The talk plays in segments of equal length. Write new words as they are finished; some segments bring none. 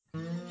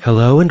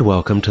Hello and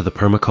welcome to the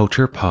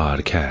Permaculture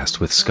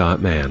Podcast with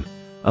Scott Mann,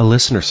 a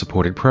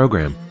listener-supported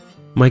program.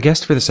 My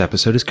guest for this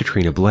episode is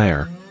Katrina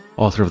Blair,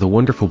 author of the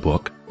wonderful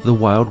book, The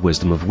Wild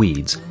Wisdom of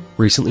Weeds,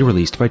 recently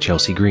released by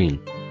Chelsea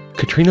Green.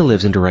 Katrina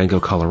lives in Durango,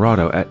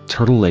 Colorado at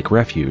Turtle Lake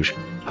Refuge,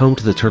 home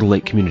to the Turtle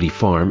Lake Community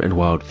Farm and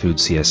Wild Food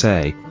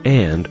CSA,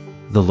 and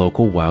the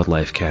local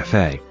Wildlife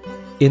Cafe.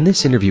 In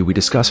this interview, we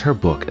discuss her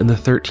book and the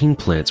 13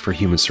 plants for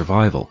human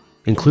survival,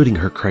 including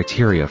her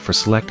criteria for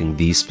selecting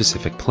these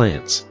specific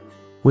plants.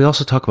 We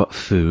also talk about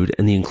food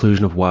and the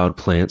inclusion of wild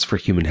plants for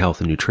human health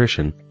and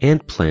nutrition,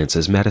 and plants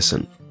as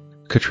medicine.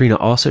 Katrina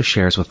also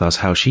shares with us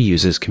how she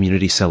uses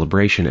community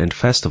celebration and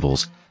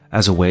festivals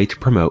as a way to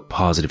promote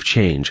positive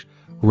change,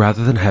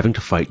 rather than having to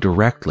fight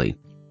directly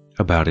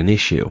about an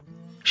issue.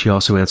 She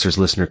also answers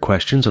listener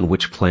questions on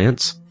which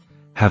plants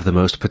have the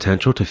most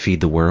potential to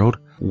feed the world,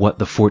 what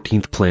the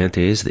 14th plant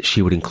is that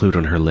she would include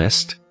on her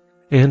list,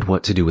 and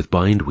what to do with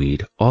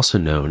bindweed, also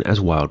known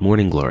as wild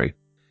morning glory.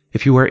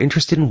 If you are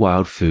interested in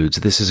wild foods,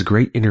 this is a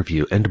great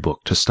interview and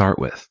book to start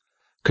with.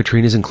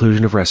 Katrina's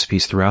inclusion of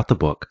recipes throughout the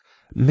book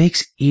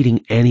makes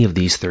eating any of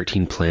these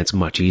 13 plants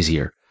much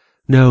easier.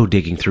 No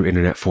digging through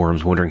internet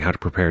forums wondering how to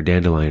prepare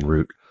dandelion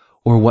root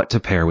or what to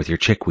pair with your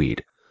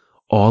chickweed.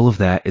 All of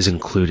that is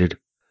included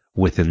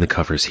within the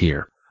covers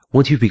here.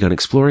 Once you've begun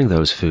exploring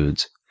those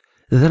foods,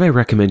 then I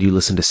recommend you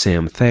listen to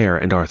Sam Thayer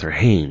and Arthur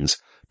Haynes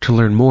to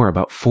learn more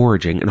about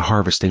foraging and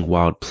harvesting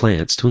wild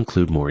plants to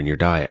include more in your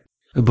diet.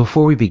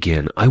 Before we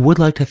begin, I would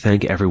like to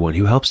thank everyone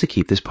who helps to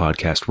keep this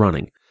podcast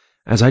running,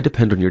 as I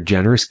depend on your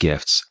generous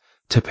gifts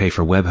to pay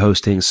for web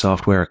hosting,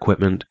 software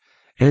equipment,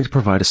 and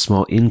provide a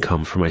small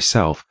income for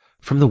myself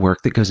from the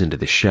work that goes into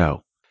this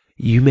show.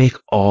 You make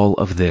all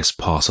of this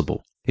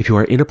possible. If you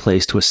are in a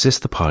place to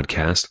assist the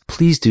podcast,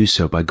 please do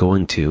so by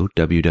going to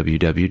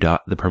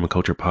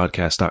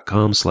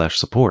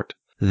www.thepermaculturepodcast.com/support.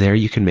 There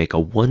you can make a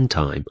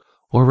one-time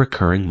or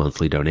recurring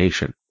monthly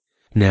donation.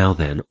 Now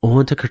then,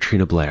 on to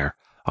Katrina Blair.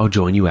 I'll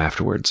join you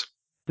afterwards.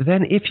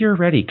 Then, if you're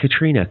ready,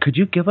 Katrina, could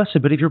you give us a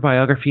bit of your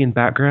biography and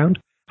background,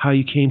 how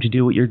you came to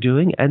do what you're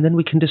doing, and then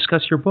we can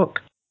discuss your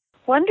book.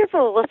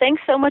 Wonderful. Well,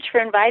 thanks so much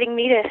for inviting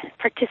me to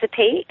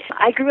participate.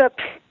 I grew up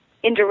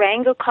in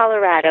Durango,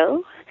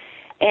 Colorado,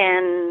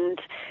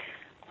 and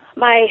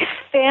my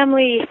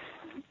family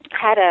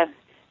had a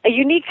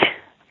unique,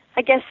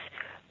 I guess,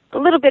 a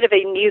little bit of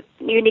a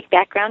unique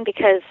background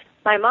because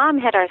my mom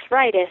had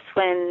arthritis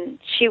when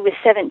she was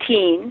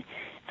 17,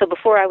 so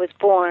before I was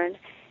born.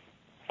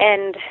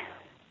 And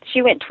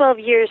she went 12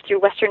 years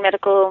through Western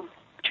medical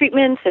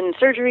treatments and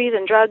surgeries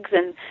and drugs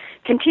and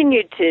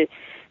continued to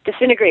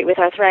disintegrate with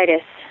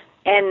arthritis.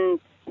 And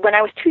when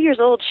I was 2 years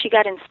old, she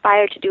got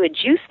inspired to do a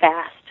juice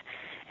fast.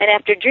 And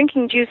after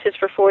drinking juices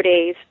for 4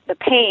 days, the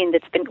pain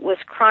was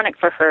chronic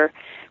for her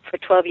for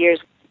 12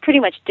 years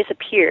pretty much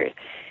disappeared.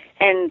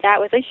 And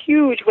that was a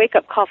huge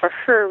wake-up call for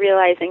her,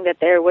 realizing that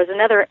there was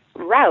another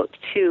route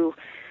to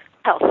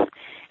health.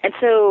 And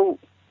so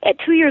at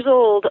 2 years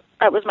old,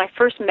 that was my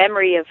first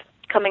memory of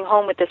coming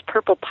home with this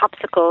purple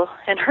popsicle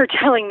and her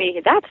telling me,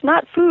 "That's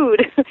not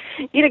food,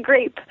 eat a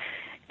grape."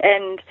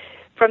 And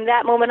from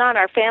that moment on,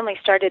 our family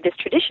started this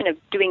tradition of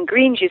doing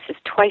green juices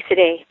twice a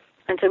day.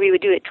 And so we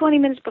would do it 20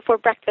 minutes before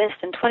breakfast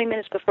and 20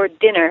 minutes before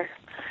dinner.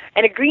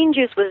 And a green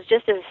juice was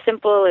just as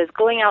simple as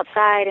going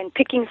outside and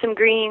picking some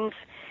greens,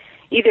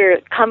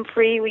 either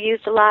comfrey we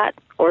used a lot,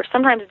 or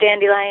sometimes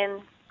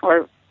dandelion,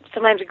 or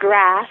sometimes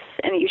grass,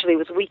 and it usually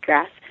was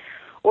wheatgrass,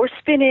 or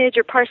spinach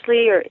or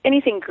parsley or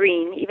anything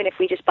green, even if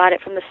we just bought it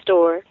from the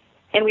store.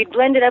 And we'd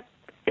blend it up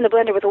in the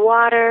blender with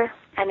water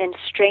and then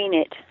strain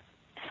it.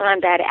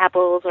 Sometimes add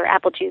apples or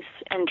apple juice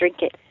and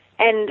drink it.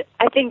 And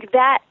I think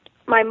that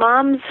my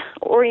mom's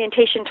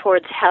orientation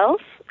towards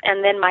health,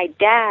 and then my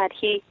dad,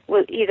 he's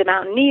a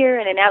mountaineer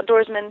and an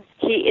outdoorsman.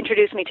 He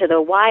introduced me to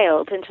the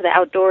wild and to the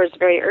outdoors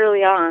very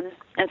early on.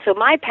 And so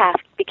my path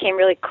became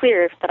really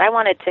clear that I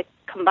wanted to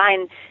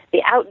combine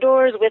the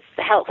outdoors with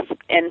the health.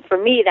 And for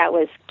me, that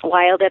was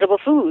wild edible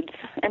foods.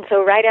 And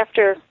so right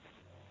after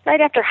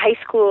high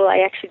school, I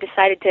actually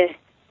decided to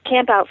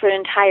camp out for an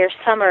entire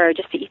summer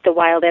just to eat the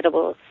wild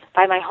edibles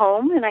by my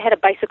home. And I had a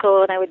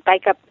bicycle, and I would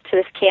bike up to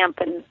this camp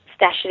and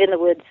stash it in the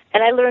woods.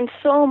 And I learned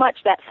so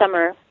much that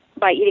summer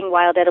by eating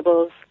wild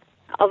edibles.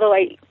 Although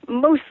I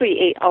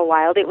mostly ate all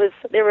wild, I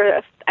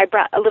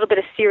brought a little bit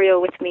of cereal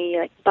with me,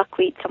 like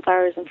buckwheat,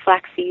 sunflowers, and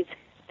flax seeds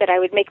that I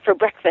would make for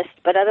breakfast.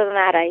 But other than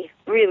that, I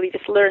really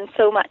just learned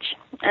so much.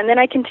 And then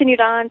I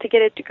continued on to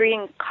get a degree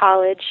in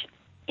college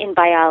in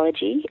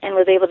biology and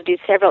was able to do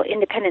several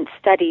independent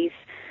studies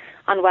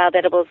on wild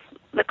edibles.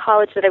 The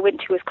college that I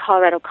went to was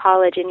Colorado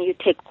College, and you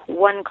take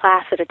one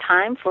class at a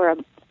time for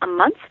a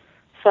month.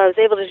 So I was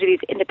able to do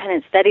these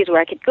independent studies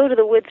where I could go to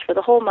the woods for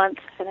the whole month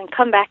and then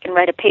come back and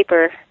write a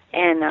paper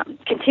and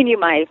continue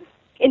my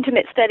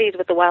intimate studies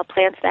with the wild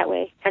plants that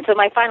way. And so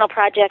my final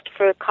project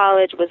for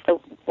college was the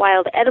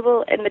wild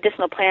edible and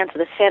medicinal plants of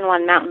the San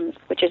Juan Mountains,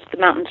 which is the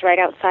mountains right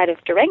outside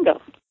of Durango.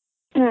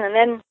 And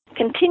then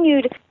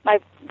continued my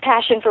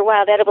passion for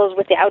wild edibles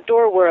with the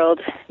outdoor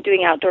world,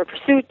 doing outdoor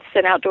pursuits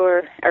and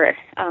outward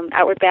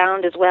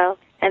bound as well.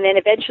 and then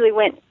eventually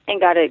went and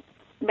got a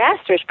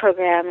master's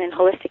program in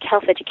holistic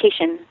health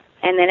education.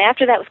 And then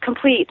after that was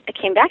complete, I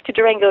came back to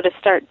Durango to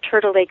start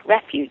Turtle Lake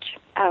Refuge,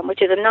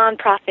 which is a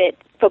nonprofit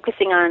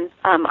focusing on,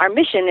 our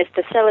mission is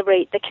to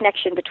celebrate the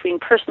connection between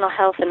personal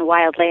health and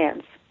wild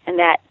lands. And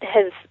that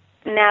has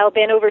now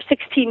been over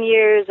 16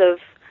 years of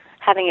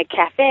having a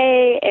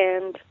cafe,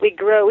 and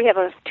we have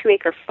a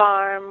 2-acre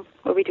farm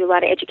where we do a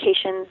lot of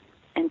education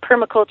and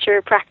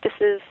permaculture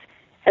practices,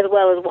 as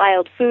well as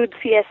wild food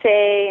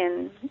CSA,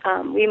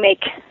 and we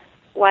make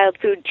wild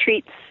food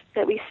treats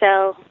that we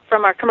sell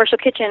from our commercial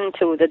kitchen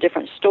to the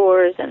different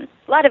stores, and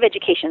a lot of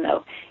education,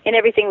 though, in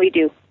everything we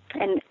do.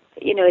 And,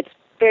 it's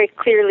very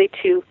clearly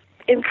to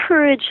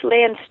encourage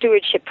land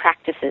stewardship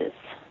practices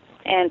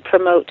and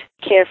promote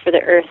care for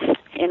the earth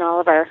in all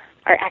of our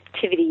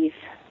activities.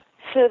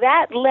 So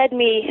that led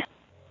me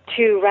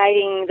to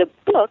writing the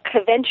book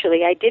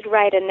eventually. I did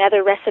write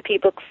another recipe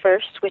book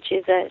first, which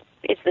is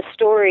it's the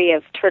story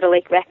of Turtle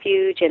Lake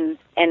Refuge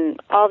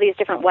and all these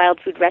different wild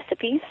food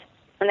recipes.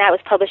 And that was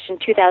published in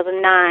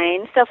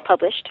 2009,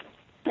 self-published.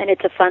 And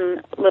it's a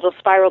fun little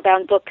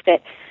spiral-bound book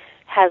that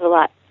has a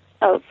lot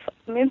of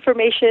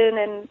information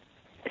and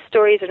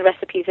stories and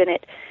recipes in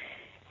it.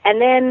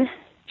 And then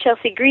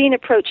Chelsea Green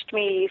approached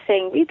me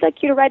saying, we'd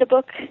like you to write a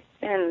book.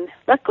 And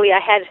luckily I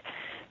had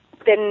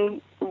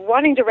been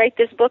wanting to write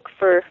this book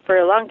for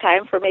a long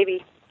time,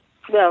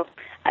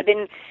 I've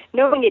been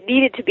knowing it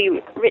needed to be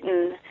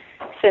written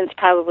since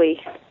probably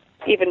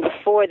even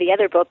before the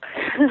other book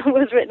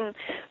was written.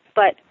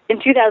 But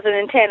in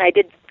 2010, I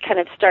did kind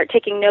of start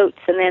taking notes,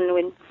 and then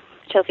when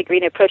Chelsea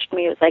Green approached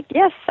me, it was like,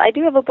 yes, I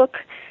do have a book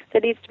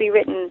that needs to be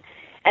written.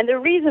 And the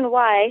reason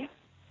why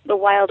The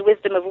Wild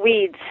Wisdom of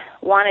Weeds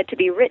wanted to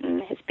be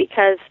written is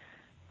because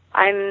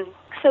I'm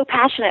so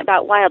passionate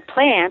about wild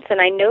plants,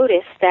 and I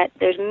noticed that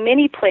there's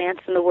many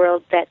plants in the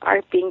world that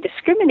are being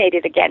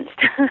discriminated against.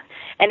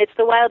 And it's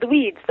the wild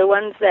weeds, the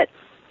ones that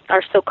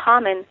are so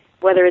common,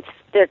 whether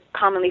they're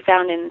commonly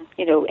found in,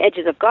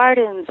 edges of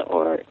gardens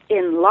or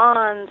in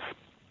lawns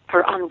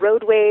or on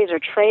roadways or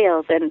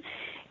trails. And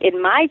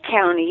in my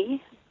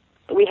county,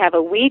 we have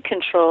a weed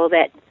control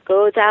that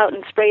goes out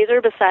and sprays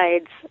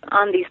herbicides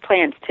on these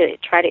plants to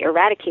try to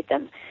eradicate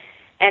them.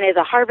 And as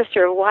a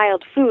harvester of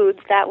wild foods,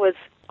 that was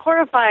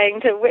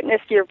horrifying to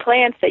witness your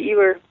plants that you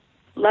were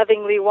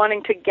lovingly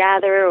wanting to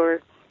gather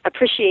or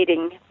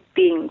appreciating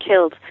being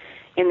killed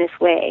in this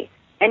way.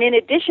 And in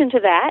addition to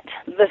that,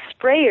 the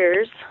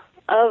sprayers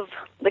of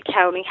the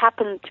county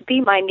happen to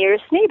be my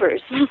nearest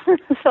neighbors.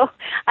 So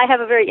I have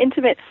a very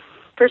intimate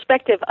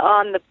perspective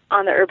on the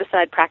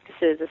herbicide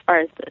practices as far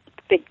as the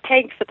big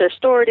tanks that they're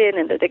stored in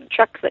and the big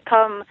trucks that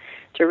come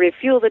to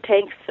refuel the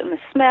tanks and the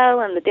smell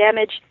and the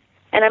damage.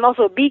 And I'm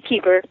also a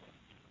beekeeper,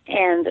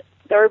 and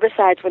the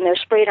herbicides, when they're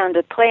sprayed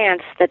onto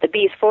plants that the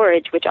bees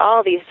forage, which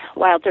all these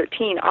Wild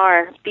 13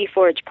 are bee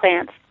forage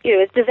plants,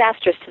 it's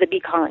disastrous to the bee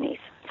colonies.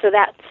 So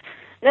that's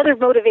another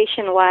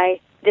motivation why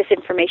this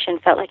information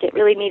felt like it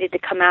really needed to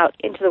come out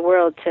into the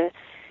world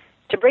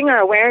to bring our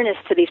awareness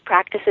to these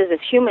practices as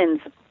humans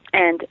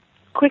and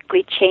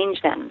quickly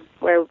change them,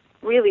 where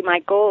really my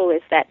goal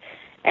is that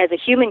as a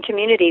human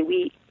community,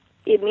 we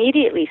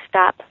immediately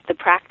stop the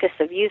practice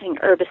of using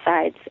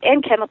herbicides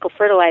and chemical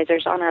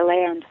fertilizers on our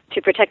land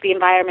to protect the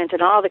environment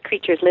and all the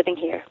creatures living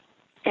here.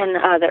 And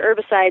the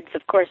herbicides,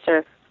 of course,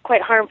 are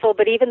quite harmful,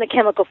 but even the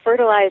chemical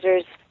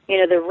fertilizers,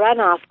 the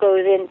runoff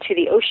goes into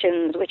the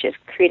oceans, which is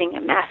creating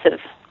a massive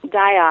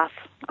die-off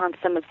on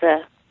some of the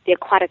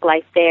aquatic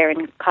life there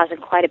and causing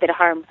quite a bit of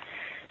harm.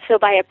 So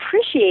by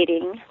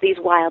appreciating these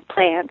wild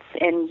plants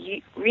and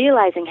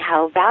realizing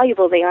how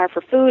valuable they are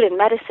for food and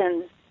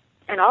medicine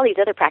and all these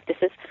other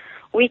practices,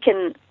 we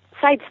can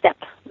sidestep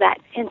that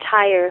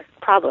entire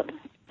problem.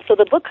 So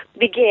the book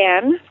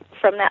began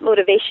from that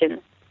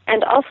motivation,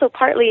 and also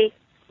partly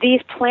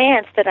these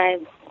plants that I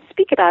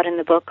speak about in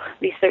the book,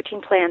 these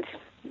 13 plants,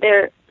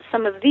 they're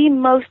some of the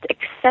most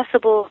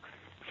accessible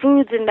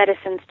foods and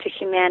medicines to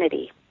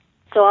humanity.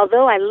 So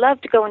although I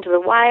love to go into the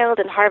wild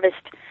and harvest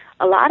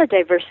a lot of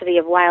diversity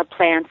of wild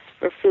plants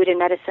for food and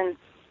medicine,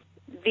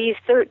 these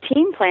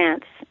 13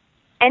 plants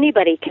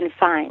anybody can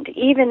find,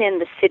 even in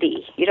the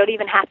city. You don't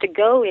even have to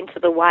go into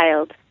the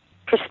wild,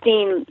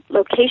 pristine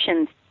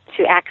locations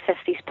to access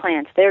these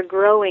plants. They're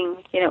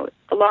growing,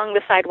 along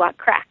the sidewalk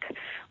crack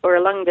or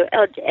along the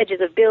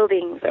edges of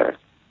buildings or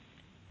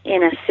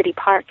in a city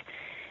park.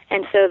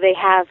 And so they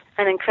have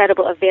an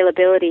incredible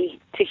availability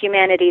to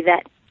humanity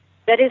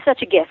that is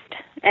such a gift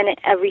and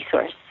a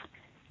resource.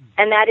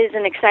 And that is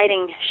an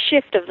exciting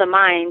shift of the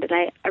mind,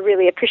 and I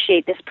really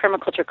appreciate this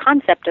permaculture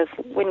concept of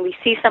when we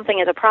see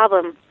something as a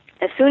problem,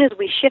 as soon as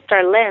we shift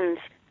our lens,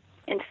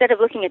 instead of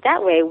looking at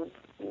that way,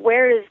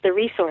 where is the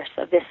resource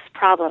of this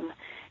problem?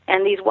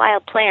 And these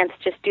wild plants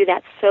just do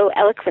that so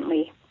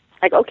eloquently.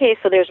 Like, okay,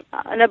 so there's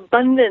an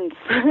abundance.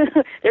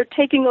 They're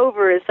taking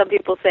over, as some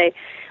people say.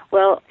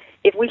 Well,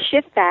 if we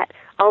shift that,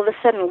 all of a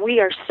sudden we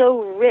are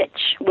so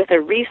rich with a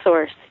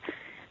resource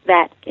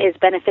that is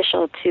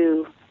beneficial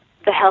to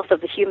the health of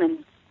the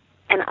human.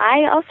 And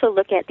I also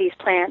look at these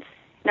plants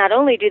not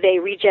only do they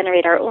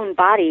regenerate our own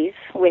bodies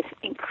with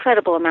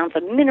incredible amounts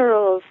of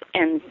minerals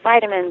and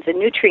vitamins and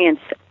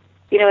nutrients,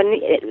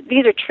 and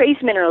these are trace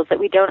minerals that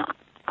we don't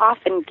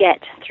often get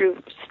through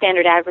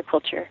standard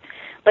agriculture.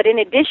 But in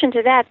addition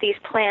to that, these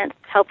plants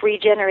help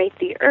regenerate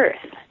the earth.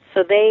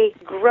 So they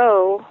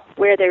grow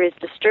where there is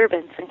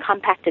disturbance and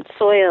compacted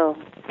soil.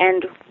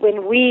 And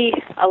when we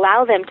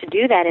allow them to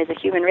do that as a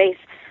human race,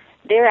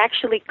 they're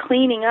actually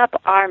cleaning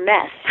up our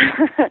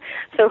mess.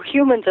 So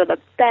humans are the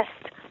best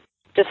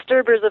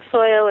disturbers of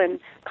soil and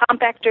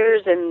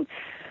compactors, and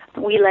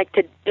we like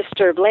to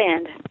disturb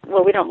land.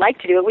 Well, we don't like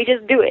to do it, we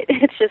just do it.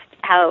 It's just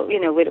how,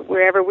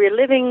 wherever we're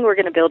living, we're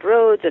going to build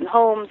roads and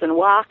homes and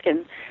walk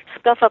and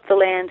scuff up the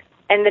land.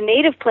 And the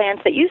native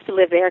plants that used to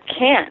live there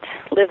can't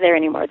live there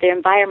anymore. Their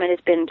environment has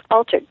been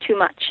altered too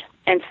much.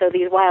 And so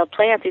these wild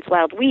plants, these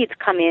wild weeds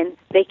come in,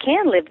 they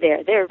can live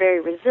there. They're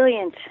very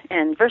resilient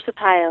and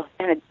versatile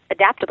and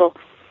adaptable.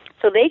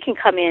 So they can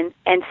come in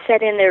and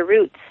set in their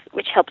roots,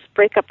 which helps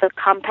break up the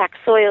compact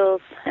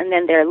soils, and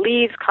then their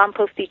leaves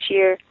compost each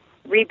year,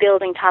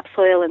 rebuilding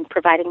topsoil and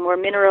providing more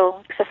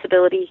mineral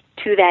accessibility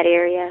to that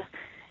area.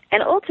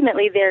 And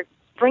ultimately, they're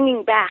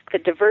bringing back the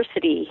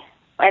diversity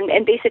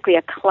and basically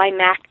a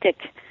climactic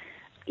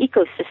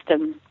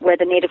ecosystem where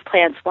the native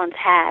plants once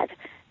had,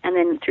 and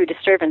then through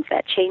disturbance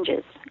that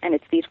changes. And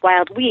it's these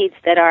wild weeds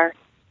that are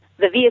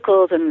the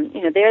vehicles, and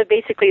they're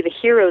basically the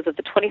heroes of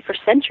the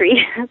 21st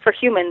century for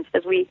humans.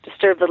 As we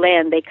disturb the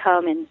land, they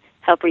come and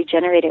help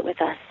regenerate it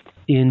with us.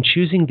 In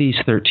choosing these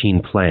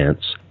 13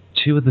 plants,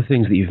 two of the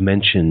things that you've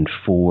mentioned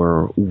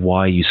for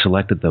why you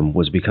selected them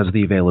was because of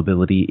the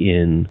availability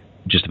in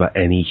just about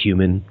any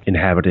human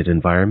inhabited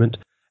environment,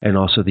 and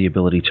also the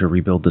ability to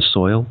rebuild the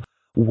soil.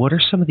 What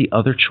are some of the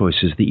other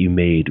choices that you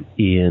made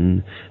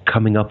in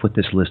coming up with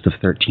this list of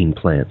 13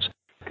 plants?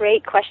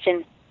 Great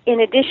question. In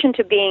addition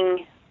to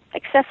being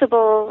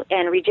accessible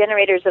and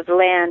regenerators of the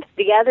land,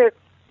 the other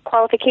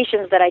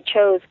qualifications that I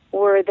chose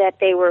were that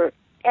they were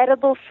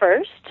edible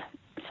first,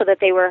 so that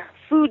they were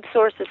food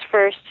sources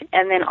first,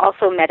 and then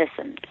also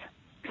medicines.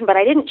 But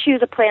I didn't choose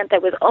a plant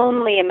that was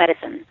only a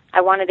medicine.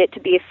 I wanted it to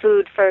be a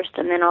food first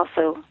and then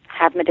also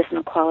have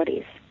medicinal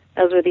qualities.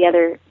 Those were the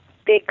other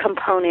big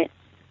component.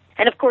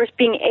 And of course,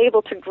 being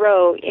able to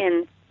grow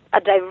in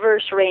a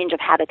diverse range of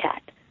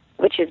habitat,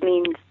 which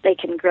means they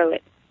can grow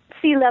at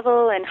sea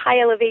level and high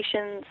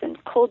elevations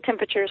and cold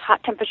temperatures,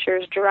 hot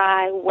temperatures,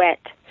 dry, wet.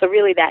 So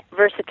really that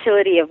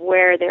versatility of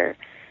where their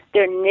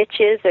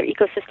niche is, their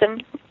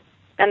ecosystem.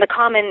 And the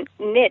common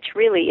niche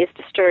really is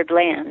disturbed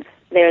land.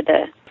 They're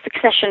the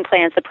succession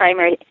plants, the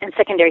primary and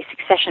secondary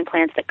succession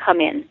plants that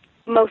come in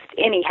most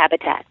any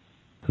habitat.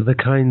 The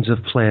kinds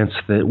of plants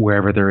that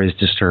wherever there is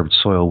disturbed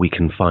soil, we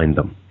can find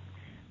them.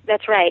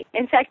 That's right.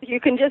 In fact, you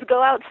can just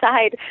go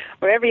outside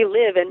wherever you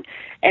live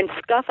and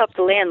scuff up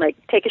the land, like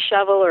take a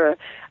shovel or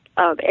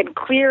and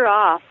clear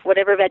off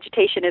whatever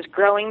vegetation is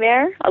growing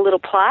there, a little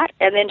plot,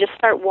 and then just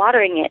start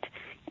watering it.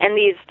 And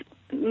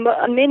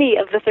many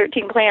of the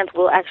 13 plants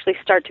will actually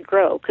start to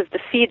grow because the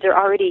seeds are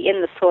already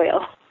in the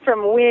soil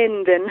from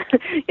wind and,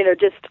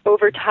 just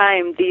over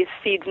time, these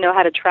seeds know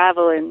how to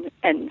travel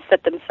and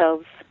set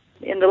themselves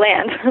in the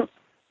land.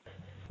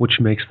 Which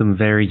makes them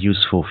very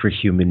useful for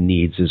human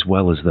needs as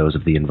well as those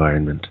of the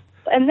environment.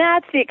 And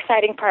that's the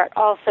exciting part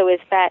also, is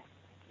that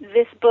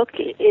this book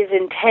is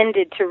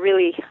intended to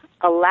really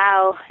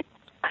allow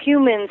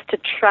humans to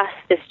trust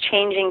this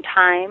changing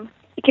time.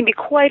 It can be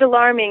quite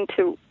alarming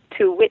to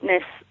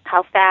witness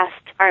how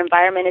fast our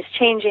environment is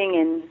changing,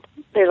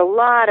 and there's a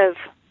lot of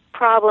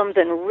problems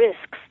and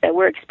risks that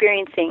we're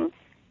experiencing.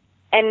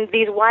 And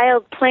these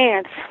wild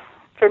plants,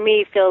 for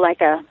me, feel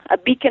like a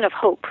beacon of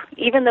hope,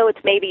 even though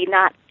it's maybe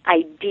not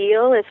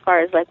ideal as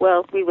far as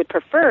we would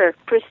prefer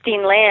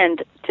pristine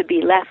land to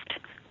be left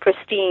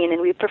pristine,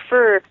 and we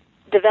prefer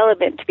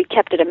development to be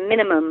kept at a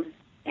minimum,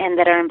 and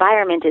that our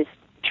environment is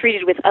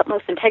treated with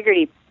utmost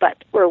integrity.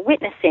 But we're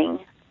witnessing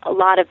a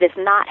lot of this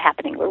not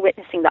happening. We're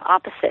witnessing the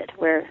opposite,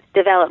 where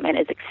development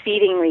is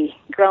exceedingly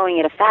growing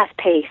at a fast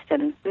pace,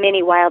 and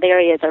many wild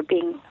areas are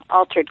being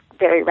altered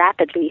very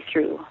rapidly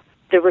through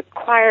the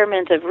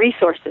requirement of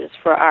resources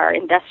for our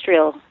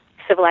industrial,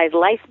 civilized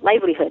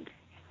livelihood.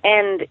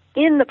 And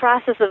in the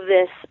process of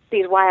this,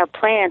 these wild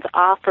plants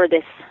offer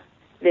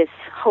this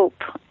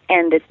hope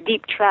and this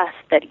deep trust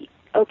that,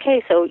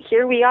 okay, so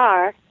here we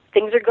are,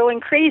 things are going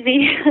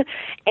crazy,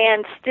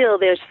 and still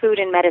there's food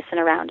and medicine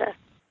around us.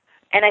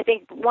 And I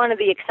think one of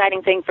the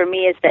exciting things for me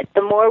is that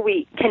the more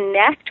we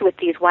connect with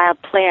these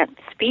wild plant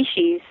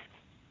species,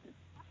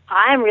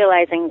 I'm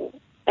realizing,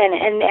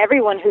 and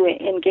everyone who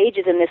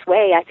engages in this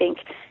way, I think,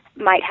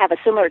 might have a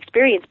similar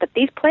experience, but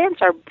these plants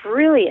are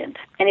brilliant.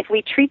 And if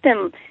we treat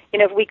them,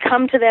 if we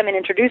come to them and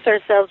introduce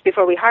ourselves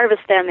before we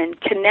harvest them and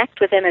connect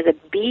with them as a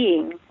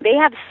being, they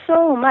have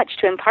so much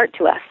to impart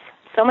to us,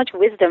 so much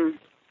wisdom,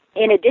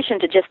 in addition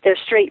to just their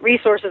straight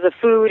resources of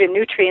food and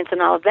nutrients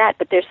and all of that.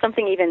 But there's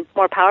something even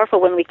more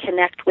powerful when we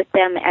connect with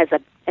them as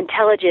an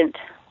intelligent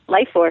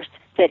life force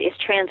that is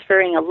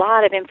transferring a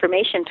lot of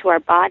information to our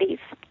bodies.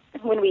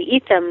 When we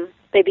eat them,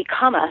 they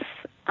become us,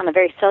 on a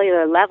very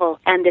cellular level,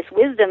 and this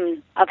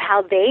wisdom of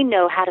how they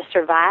know how to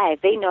survive,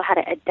 they know how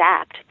to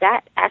adapt,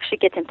 that actually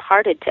gets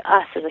imparted to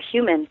us as a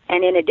human.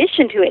 And in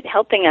addition to it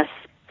helping us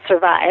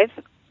survive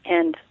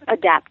and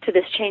adapt to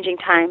this changing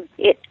time,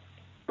 it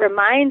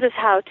reminds us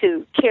how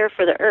to care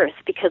for the earth,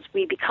 because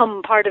we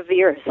become part of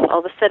the earth. All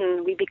of a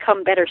sudden, we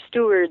become better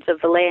stewards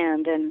of the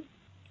land, and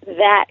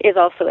that is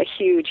also a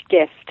huge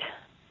gift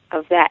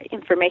of that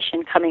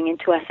information coming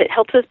into us. It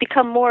helps us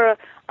become more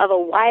of a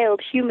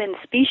wild human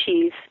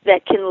species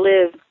that can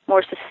live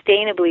more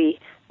sustainably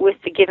with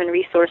the given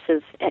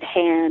resources at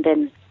hand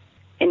and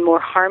in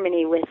more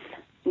harmony with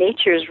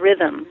nature's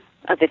rhythm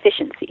of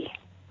efficiency.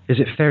 Is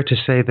it fair to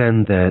say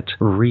then that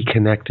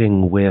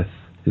reconnecting with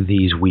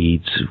these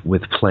weeds,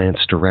 with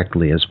plants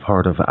directly as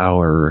part of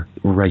our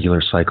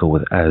regular cycle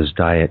as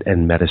diet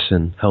and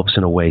medicine, helps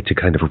in a way to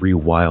kind of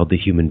rewild the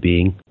human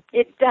being?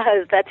 It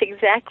does. That's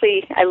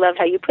exactly, I love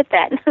how you put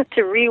that,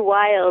 to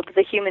rewild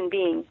the human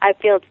being. I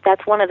feel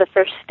that's one of the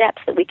first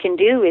steps that we can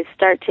do, is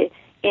start to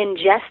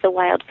ingest the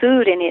wild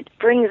food, and it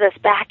brings us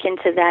back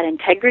into that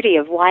integrity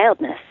of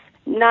wildness.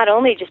 Not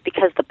only just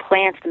because the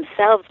plants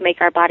themselves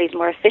make our bodies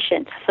more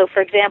efficient. So,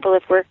 for example,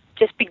 if we're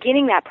just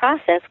beginning that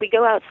process, we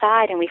go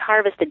outside and we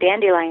harvest a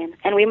dandelion,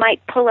 and we might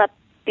pull up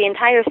the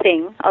entire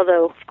thing,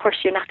 although, of course,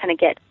 you're not going to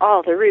get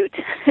all the root,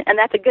 and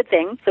that's a good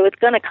thing, so it's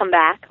going to come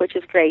back, which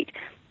is great.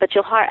 But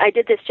I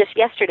did this just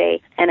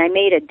yesterday, and I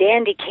made a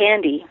dandy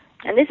candy.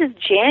 And this is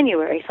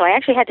January, so I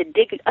actually had to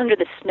dig under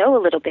the snow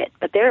a little bit.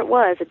 But there it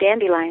was, a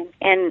dandelion.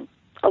 And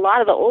a lot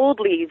of the old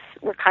leaves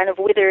were kind of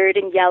withered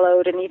and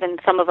yellowed, and even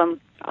some of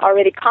them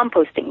already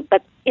composting.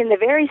 But in the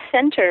very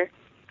center,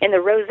 in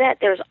the rosette,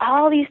 there's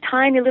all these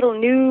tiny little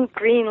new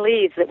green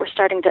leaves that were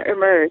starting to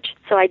emerge.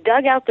 So I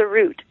dug out the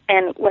root.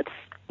 And what's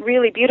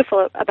really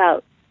beautiful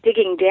about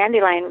digging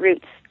dandelion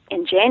roots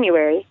in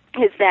January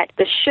is that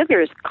the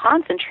sugars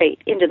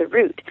concentrate into the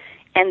root,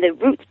 and the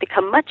roots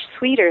become much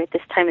sweeter at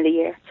this time of the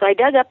year. So I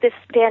dug up this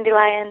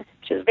dandelion,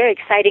 which was very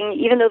exciting.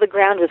 Even though the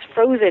ground was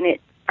frozen,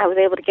 I was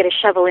able to get a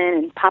shovel in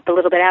and pop a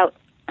little bit out,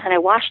 and I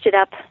washed it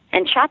up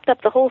and chopped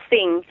up the whole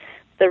thing,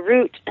 the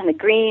root and the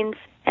greens,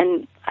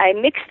 and I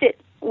mixed it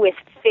with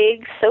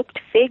figs, soaked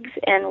figs,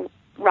 and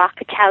raw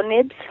cacao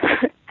nibs,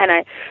 and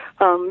I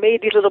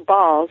made these little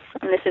balls,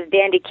 and this is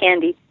dandy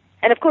candy.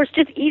 And, of course,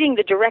 just eating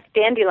the direct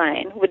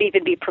dandelion would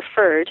even be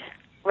preferred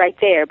right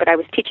there. But I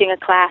was teaching a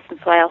class, and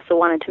so I also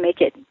wanted to make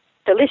it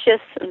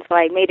delicious, and so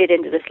I made it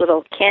into this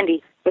little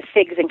candy with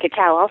figs and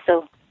cacao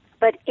also.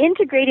 But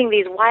integrating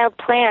these wild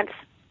plants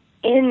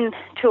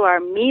into our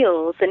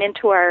meals and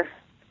into our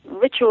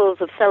rituals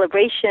of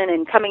celebration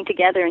and coming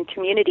together in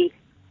community,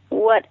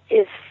 what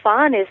is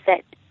fun is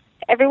that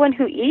everyone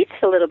who eats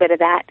a little bit of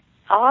that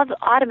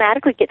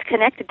automatically gets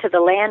connected to the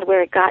land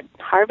where it got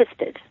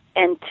harvested,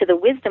 and to the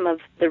wisdom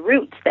of the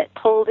roots that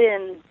pulled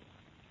in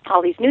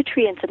all these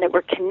nutrients, and that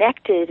were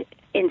connected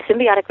in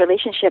symbiotic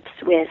relationships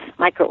with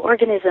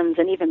microorganisms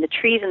and even the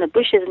trees and the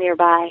bushes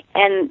nearby.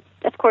 And,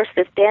 of course,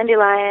 this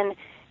dandelion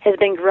has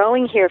been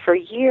growing here for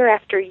year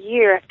after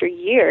year after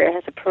year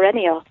as a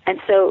perennial. And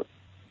so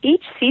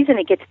each season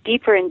it gets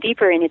deeper and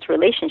deeper in its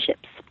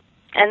relationships.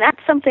 And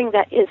that's something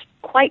that is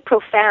quite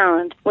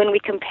profound when we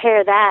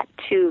compare that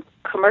to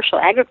commercial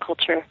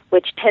agriculture,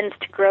 which tends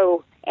to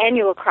grow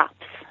annual crops.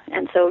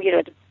 And so,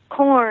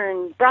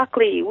 corn,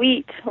 broccoli,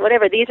 wheat,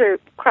 whatever, these are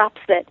crops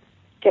that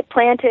get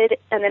planted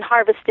and then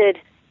harvested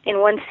in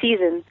one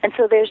season. And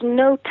so there's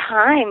no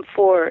time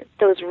for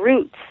those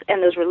roots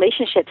and those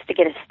relationships to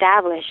get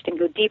established and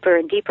go deeper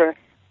and deeper.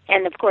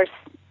 And, of course,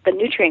 the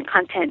nutrient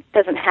content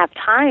doesn't have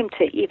time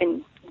to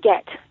even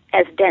get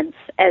as dense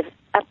as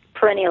a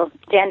perennial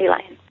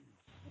dandelion.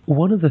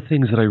 One of the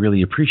things that I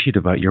really appreciate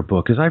about your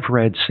book is I've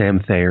read Sam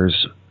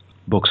Thayer's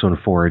books on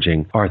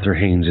foraging, Arthur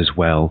Haynes as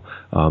well,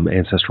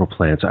 Ancestral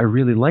Plants. I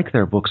really like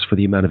their books for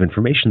the amount of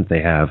information that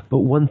they have. But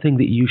one thing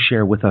that you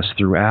share with us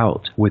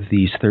throughout with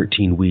these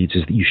 13 weeds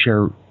is that you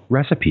share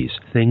recipes,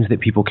 things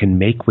that people can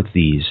make with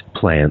these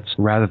plants,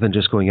 rather than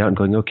just going out and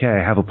going, okay,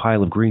 I have a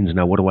pile of greens,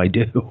 now what do I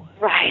do?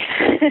 Right.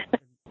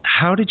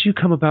 How did you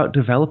come about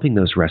developing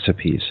those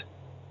recipes?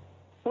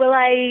 Well,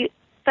 I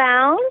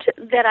found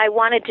that I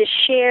wanted to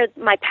share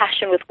my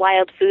passion with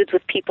wild foods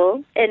with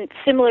people, and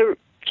similar,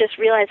 just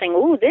realizing,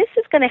 this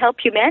is going to help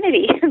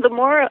humanity. The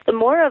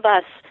more of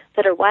us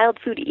that are wild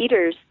food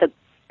eaters, the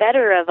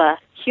better of a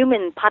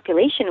human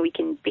population we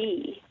can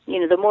be.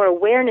 The more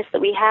awareness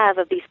that we have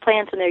of these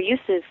plants and their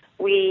uses,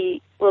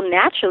 we will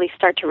naturally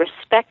start to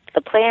respect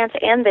the plants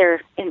and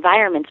their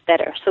environments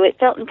better. So it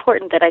felt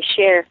important that I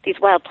share these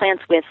wild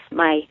plants with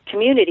my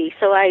community.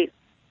 So I,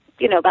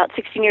 about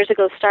 16 years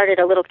ago, started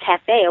a little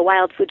cafe, a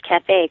wild food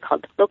cafe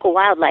called Local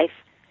Wildlife.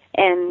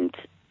 And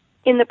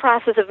in the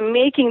process of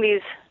making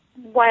these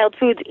wild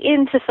foods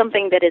into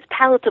something that is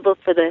palatable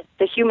for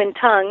the human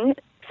tongue,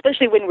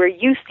 especially when we're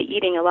used to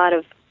eating a lot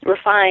of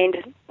refined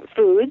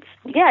foods,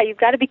 you've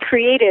got to be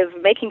creative,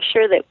 making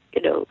sure that,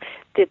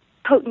 the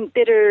potent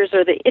bitters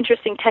or the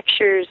interesting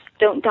textures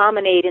don't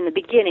dominate in the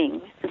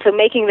beginning. And so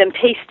making them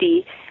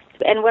tasty.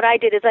 And what I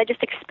did is I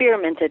just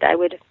experimented. I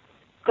would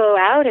go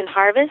out and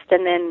harvest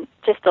and then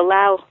just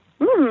allow,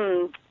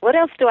 what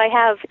else do I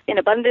have in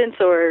abundance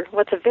or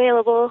what's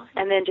available,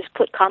 and then just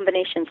put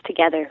combinations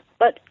together.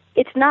 But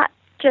it's not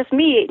just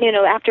me.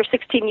 After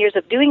 16 years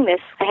of doing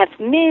this, I have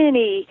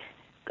many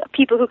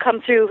people who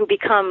come through who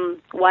become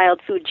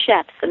wild food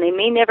chefs, and they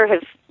may never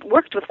have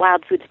worked with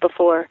wild foods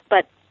before,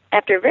 but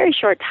after a very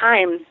short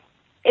time,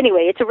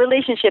 anyway, it's a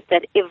relationship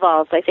that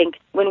evolves, I think,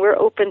 when we're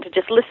open to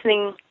just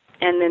listening,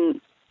 and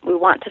then we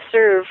want to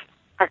serve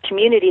our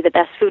community the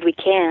best food we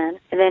can,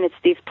 and then it's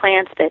these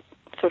plants that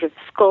sort of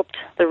sculpt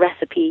the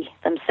recipe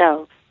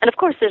themselves. And of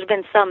course, there's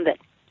been some that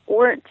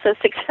weren't so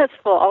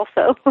successful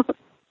also,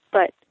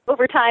 but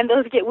over time,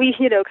 those get,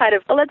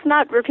 let's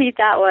not repeat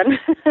that one.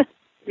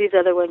 These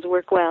other ones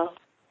work well.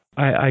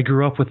 I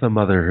grew up with a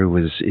mother who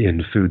was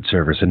in food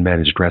service and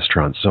managed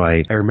restaurants, so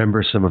I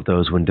remember some of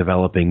those when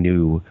developing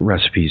new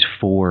recipes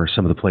for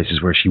some of the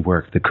places where she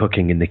worked, the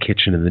cooking in the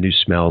kitchen and the new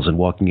smells, and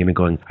walking in and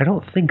going, I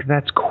don't think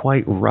that's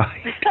quite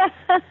right.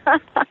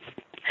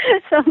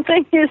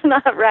 Something is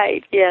not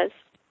right, yes.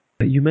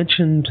 You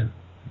mentioned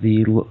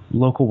the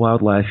local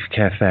wildlife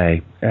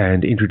cafe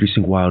and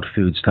introducing wild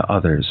foods to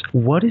others.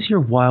 What does your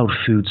wild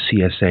food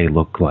CSA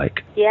look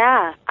like?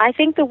 Yeah, I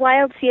think the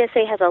wild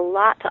CSA has a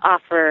lot to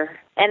offer,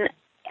 and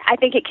I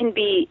think it can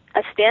be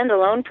a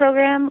standalone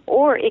program,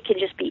 or it can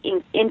just be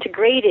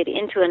integrated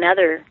into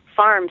another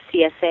farm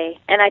CSA.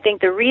 And I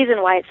think the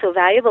reason why it's so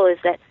valuable is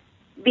that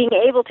being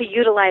able to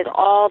utilize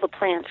all the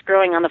plants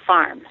growing on the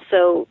farm.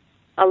 So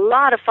a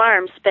lot of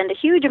farms spend a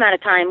huge amount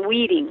of time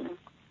weeding,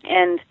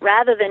 and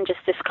rather than just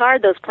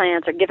discard those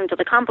plants or give them to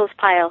the compost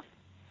pile,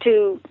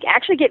 to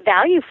actually get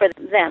value for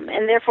them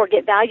and therefore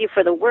get value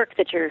for the work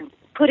that you're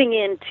putting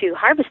into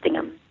harvesting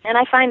them. And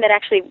I find that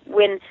actually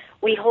when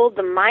we hold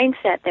the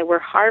mindset that we're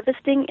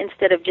harvesting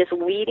instead of just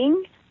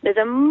weeding, there's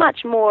a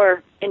much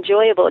more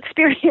enjoyable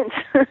experience.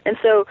 And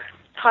so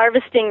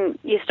harvesting,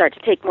 you start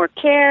to take more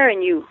care,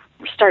 and you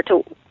start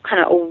to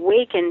kind of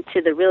awaken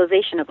to the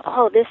realization of,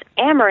 this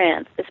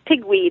amaranth, this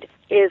pigweed,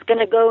 is going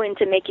to go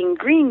into making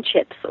green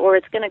chips, or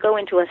it's going to go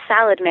into a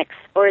salad mix,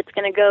 or it's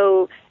going to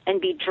go and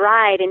be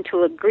dried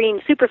into a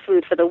green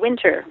superfood for the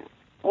winter,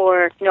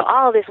 or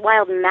all this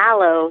wild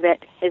mallow that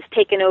has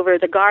taken over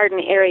the garden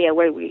area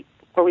where we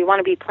want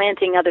to be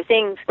planting other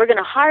things. We're going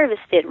to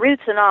harvest it,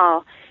 roots and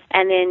all,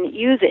 and then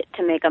use it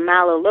to make a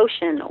mallow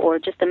lotion or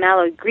just a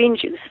mallow green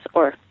juice,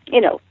 or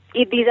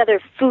these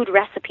other food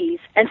recipes.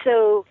 And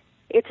so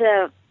it's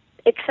a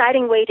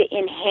exciting way to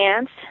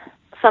enhance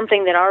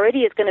something that already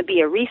is going to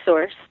be a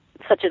resource,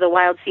 such as a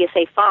wild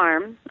CSA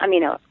farm, a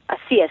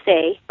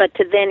CSA, but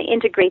to then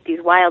integrate these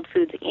wild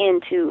foods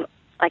into,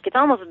 it's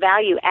almost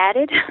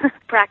value-added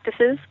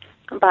practices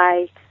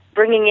by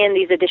bringing in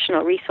these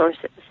additional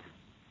resources.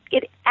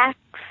 It acts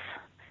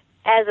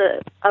as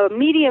a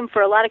medium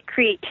for a lot of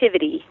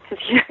creativity.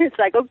 It's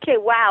like, okay,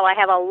 wow, I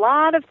have a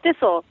lot of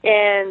thistle.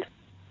 And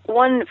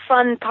one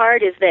fun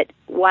part is that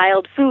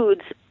wild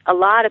foods, a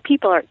lot of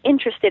people are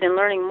interested in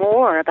learning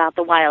more about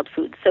the wild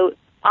foods. So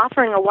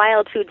offering a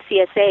wild food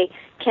CSA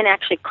can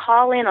actually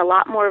call in a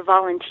lot more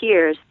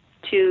volunteers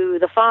to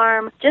the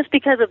farm just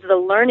because of the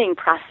learning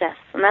process.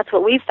 And that's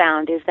what we've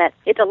found, is that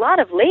it's a lot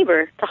of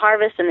labor to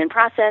harvest and then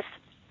process,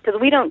 because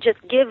we don't just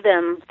give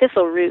them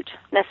thistle root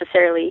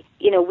necessarily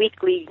in a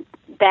weekly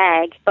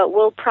bag, but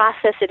we'll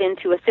process it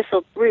into a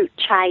thistle root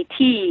chai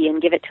tea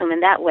and give it to them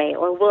in that way,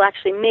 or we'll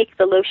actually make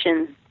the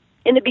lotion.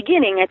 In the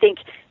beginning, I think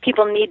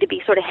people need to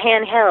be sort of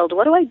handheld.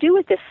 What do I do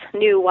with this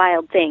new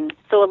wild thing?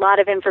 So a lot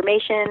of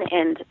information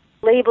and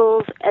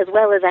labels, as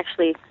well as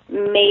actually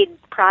made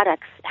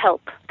products,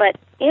 help. But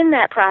in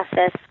that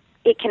process,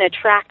 it can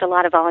attract a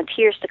lot of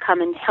volunteers to come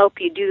and help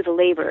you do the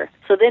labor.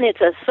 So then it's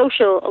a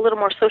little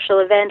more social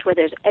event where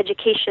there's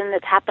education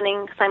that's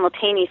happening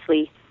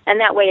simultaneously. And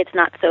that way it's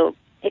not so,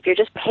 if you're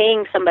just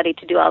paying somebody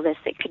to do all this,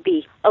 it could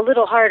be a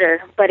little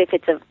harder. But if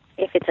it's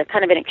a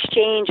kind of an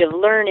exchange of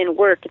learn and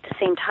work at the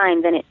same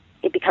time, then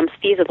it becomes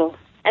feasible.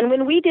 And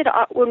when we've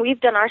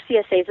done our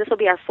CSAs, this will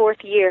be our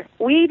 4th year,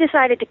 we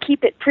decided to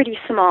keep it pretty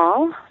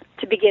small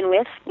to begin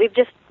with. We've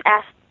just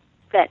asked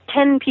that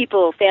 10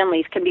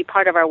 families can be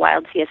part of our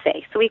wild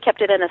CSA. So we kept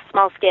it on a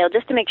small scale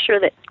just to make sure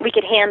that we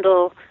could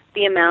handle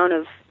the amount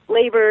of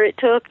labor it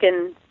took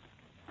and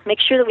make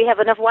sure that we have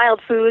enough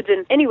wild foods.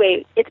 And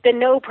anyway, it's been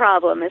no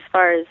problem as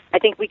far as, I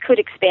think we could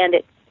expand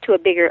it to a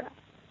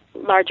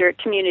larger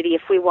community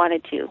if we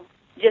wanted to.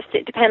 Just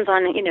it depends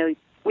on,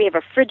 we have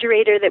a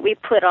refrigerator that we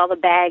put all the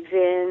bags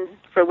in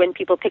for when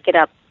people pick it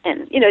up.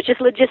 And, just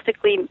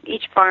logistically,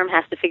 each farm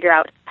has to figure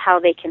out how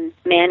they can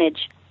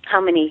manage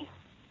how many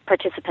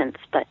participants.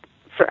 But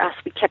for us,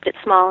 we kept it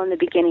small in the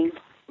beginning.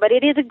 But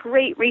it is a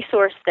great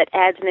resource that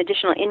adds an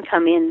additional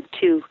income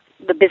into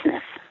the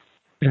business.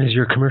 And is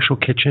your commercial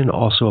kitchen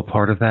also a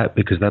part of that,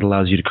 because that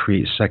allows you to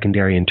create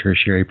secondary and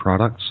tertiary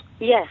products?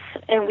 Yes,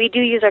 and we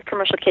do use our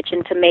commercial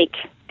kitchen to make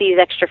these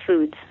extra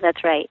foods.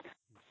 That's right.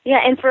 Yeah,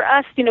 and for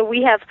us,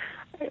 we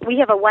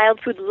have a wild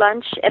food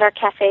lunch at our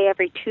cafe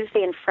every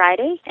Tuesday and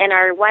Friday, and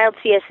our wild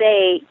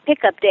CSA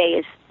pickup day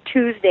is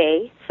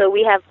Tuesday. So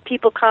we have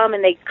people come,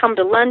 and they come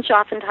to lunch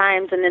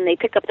oftentimes, and then they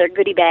pick up their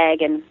goodie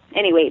bag. And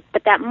anyway,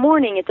 but that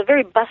morning, it's a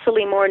very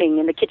bustly morning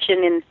in the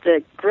kitchen and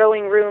the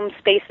growing room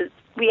spaces.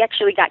 We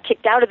actually got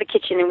kicked out of the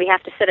kitchen, and we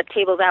have to set up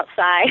tables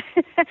outside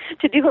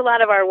to do a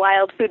lot of our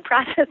wild food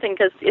processing,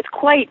 because it's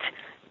quite,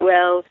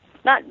 well,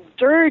 not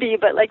dirty,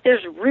 but like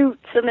there's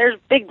roots and there's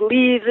big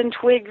leaves and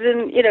twigs,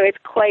 and, you know, it's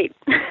quite,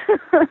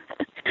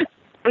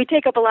 we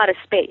take up a lot of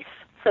space.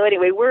 So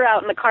anyway, we're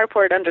out in the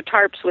carport under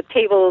tarps with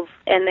tables,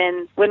 and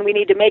then when we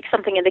need to make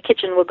something in the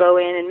kitchen, we'll go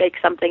in and make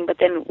something, but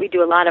then we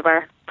do a lot of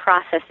our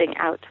processing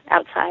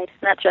outside.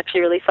 And that's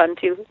actually really fun,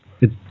 too.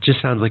 It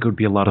just sounds like it would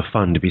be a lot of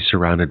fun to be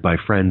surrounded by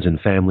friends and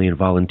family and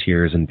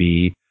volunteers and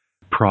be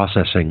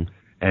processing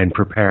and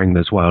preparing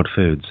those wild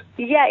foods.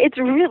 Yeah, it's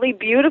really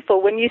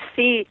beautiful when you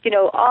see, you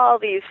know, all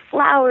these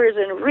flowers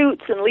and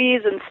roots and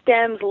leaves and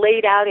stems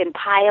laid out in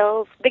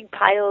piles, big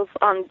piles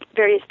on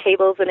various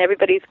tables, and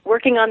everybody's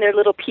working on their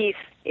little piece.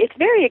 It's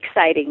very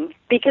exciting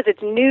because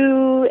it's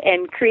new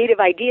and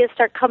creative ideas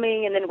start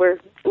coming, and then we're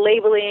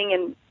labeling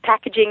and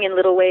packaging in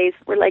little ways.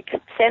 We're like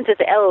Santa's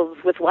elves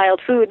with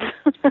wild foods.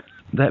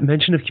 That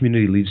mention of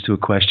community leads to a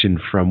question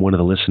from one of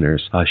the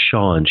listeners,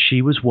 Sean.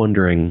 She was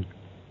wondering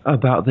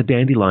about the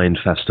Dandelion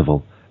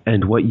Festival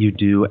and what you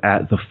do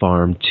at the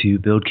farm to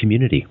build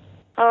community.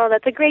 Oh,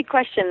 that's a great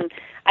question.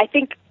 I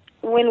think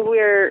when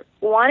we're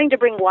wanting to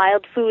bring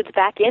wild foods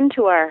back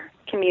into our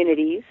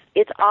communities,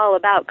 it's all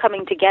about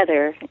coming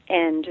together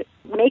and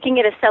making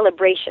it a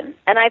celebration.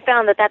 And I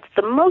found that that's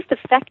the most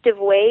effective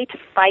way to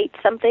fight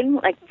something.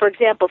 Like, for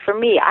example, for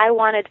me, I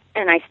wanted,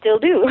 and I still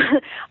do,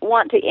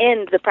 want to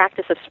end the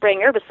practice of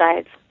spraying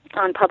herbicides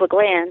on public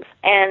lands.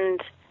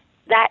 And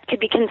that could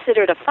be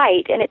considered a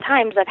fight, and at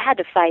times I've had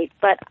to fight,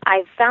 but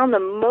I've found the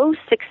most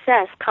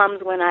success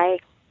comes when I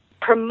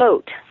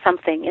promote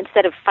something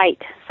instead of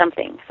fight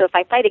something. So if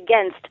I fight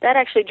against, that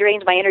actually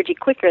drains my energy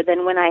quicker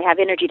than when I have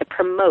energy to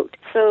promote.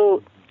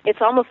 So it's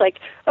almost like,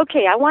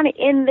 okay, I want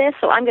to end this,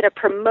 so I'm going to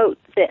promote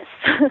this.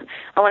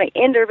 I want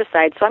to end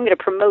herbicides, so I'm going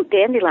to promote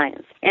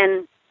dandelions.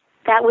 And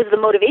that was the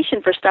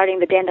motivation for starting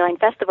the Dandelion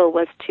Festival,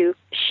 was to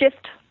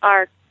shift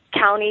our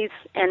counties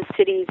and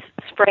cities'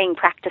 spraying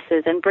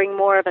practices and bring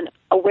more of an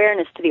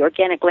awareness to the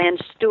organic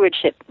land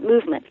stewardship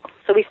movement.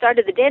 So we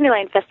started the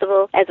Dandelion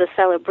Festival as a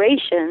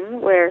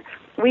celebration where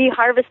we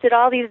harvested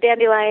all these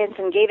dandelions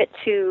and gave it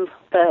to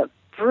the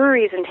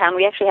breweries in town.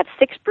 We actually have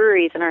 6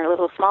 breweries in our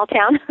little small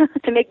town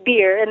to make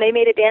beer, and they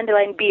made a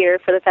dandelion beer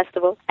for the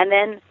festival. And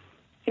then,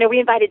 you know,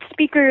 we invited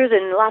speakers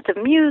and lots of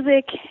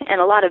music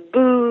and a lot of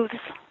booths.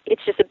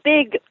 It's just a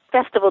big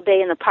festival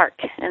day in the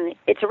park, and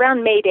it's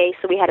around May Day,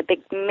 so we had a big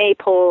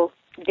maypole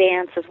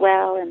dance as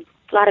well, and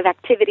a lot of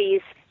activities,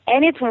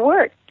 and it's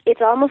worked.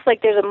 It's almost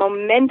like there's a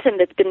momentum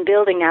that's been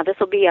building now. This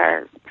will be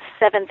our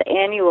 7th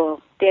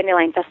annual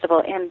Dandelion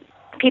Festival, and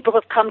people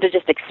have come to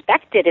just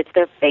expect it. It's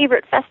their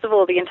favorite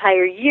festival of the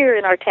entire year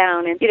in our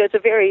town, and, you know, it's a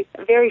very,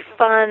 very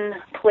fun,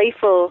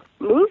 playful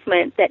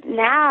movement that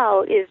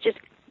now is just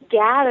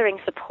gathering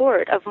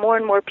support of more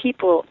and more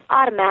people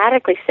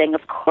automatically saying,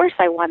 of course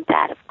I want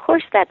that. Of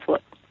course that's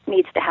what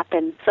needs to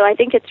happen. So I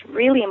think it's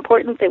really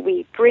important that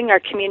we bring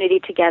our community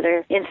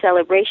together in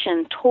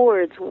celebration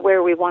towards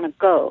where we want to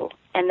go.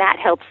 And that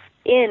helps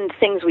end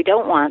things we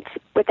don't want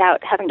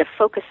without having to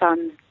focus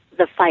on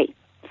the fight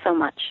so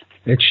much.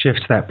 It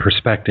shifts that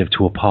perspective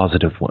to a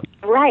positive one.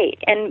 Right,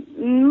 and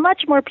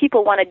much more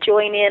people want to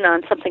join in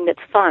on something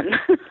that's fun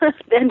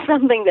than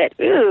something that,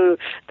 ooh,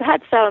 that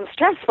sounds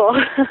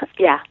stressful.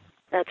 Yeah,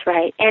 that's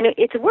right. And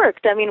it's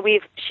worked. I mean,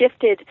 we've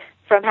shifted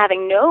from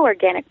having no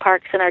organic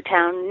parks in our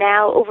town.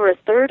 Now over a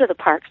third of the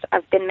parks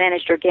have been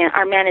managed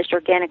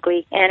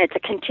organically, and it's a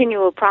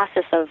continual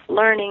process of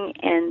learning,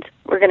 and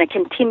we're going to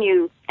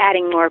continue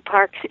adding more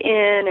parks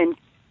in and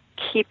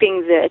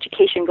keeping the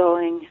education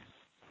going.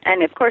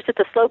 And, of course, it's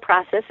a slow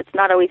process. It's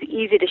not always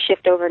easy to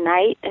shift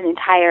overnight an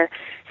entire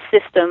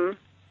system,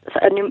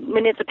 a new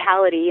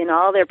municipality and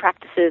all their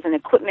practices and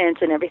equipment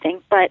and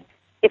everything. But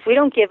if we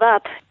don't give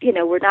up, you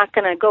know, we're not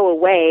going to go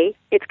away.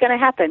 It's going to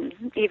happen,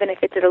 even if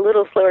it's at a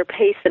little slower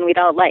pace than we'd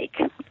all like.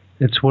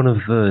 It's one of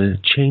the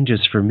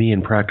changes for me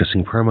in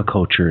practicing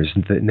permaculture is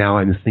that now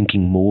I'm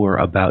thinking more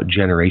about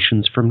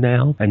generations from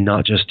now and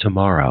not just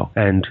tomorrow.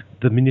 And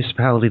the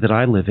municipality that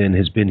I live in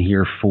has been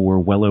here for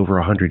well over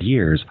 100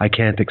 years. I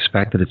can't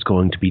expect that it's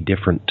going to be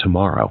different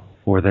tomorrow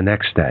or the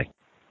next day.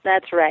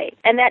 That's right.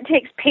 And that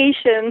takes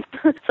patience,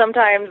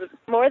 sometimes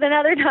more than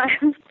other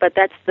times. But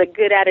that's the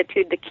good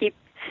attitude to keep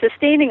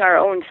sustaining our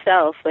own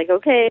self. Like,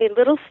 okay,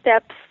 little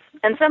steps.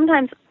 And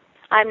sometimes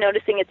I'm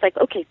noticing it's like,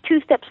 okay,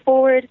 2 steps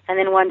forward and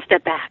then 1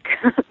 step back.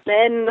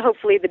 Then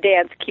hopefully the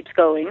dance keeps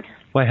going.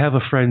 Well, I have a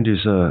friend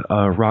who's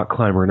a rock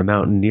climber and a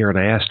mountaineer, and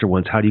I asked her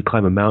once, how do you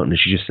climb a mountain? And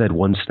she just said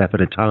 1 step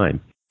at a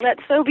time.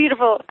 That's so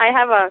beautiful. I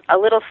have a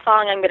little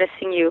song I'm going to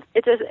sing you.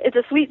 It's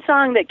a sweet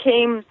song that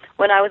came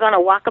when I was on a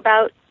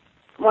walkabout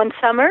one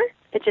summer.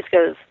 It just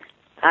goes,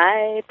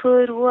 I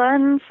put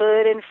one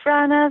foot in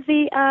front of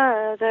the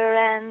other,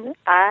 and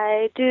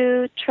I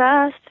do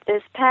trust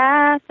this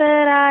path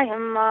that I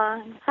am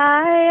on.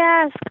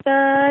 I ask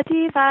the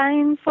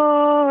divine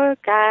for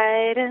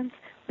guidance.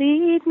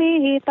 Lead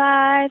me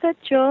by the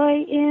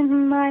joy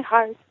in my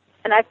heart.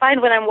 And I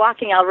find when I'm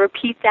walking, I'll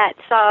repeat that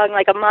song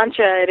like a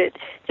mantra, and it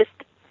just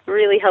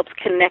really helps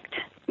connect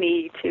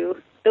me to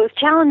those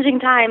challenging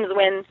times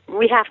when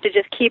we have to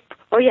just keep,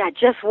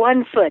 just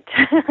one foot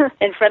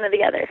in front of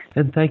the other.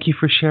 And thank you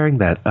for sharing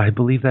that. I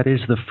believe that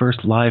is the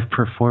first live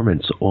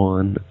performance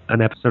on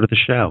an episode of the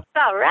show.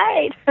 All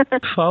right.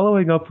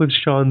 Following up with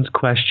Sean's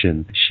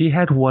question, she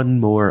had one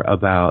more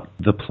about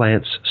the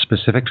plants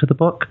specific to the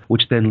book,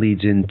 which then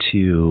leads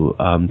into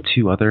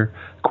two other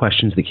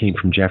questions that came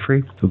from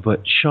Jeffrey.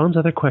 But Sean's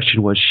other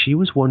question was, she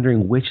was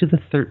wondering which of the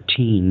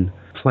 13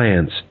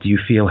 plants do you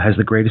feel has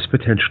the greatest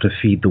potential to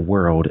feed the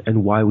world,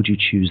 and why would you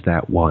choose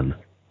that one?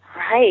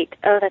 Right.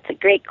 Oh, that's a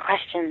great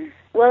question.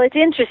 Well, it's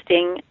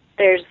interesting.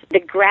 There's the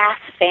grass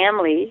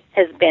family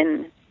has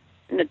been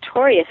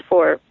notorious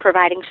for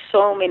providing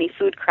so many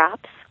food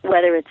crops,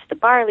 whether it's the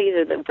barley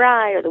or the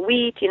rye or the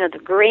wheat, the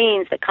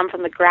grains that come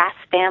from the grass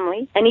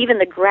family. And even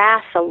the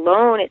grass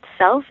alone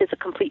itself is a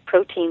complete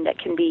protein that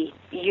can be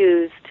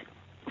used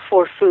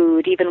for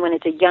food. Even when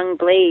it's a young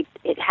blade,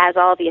 it has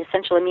all the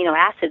essential amino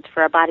acids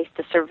for our bodies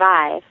to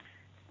survive.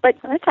 But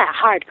that's a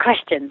hard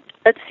question.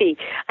 Let's see.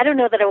 I don't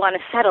know that I want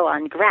to settle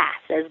on grass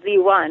as the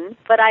one,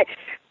 but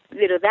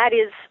that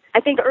is,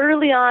 I think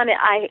early on,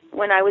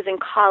 when I was in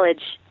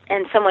college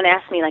and someone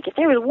asked me, like, if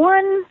there was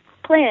one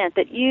plant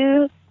that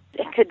you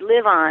could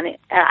live on,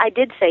 I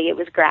did say it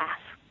was grass,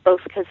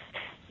 both because,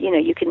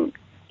 you can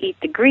eat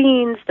the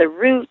greens, the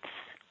roots,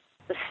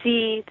 the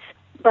seeds,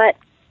 but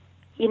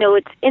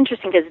it's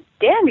interesting because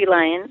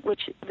dandelion,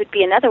 which would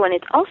be another one,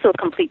 it's also a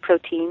complete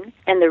protein,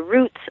 and the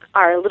roots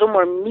are a little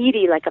more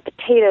meaty like a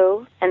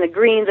potato, and the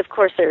greens, of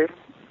course, are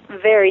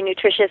very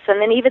nutritious,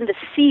 and then even the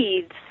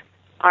seeds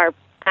are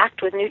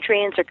packed with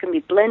nutrients or can be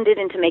blended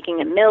into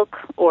making a milk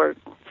or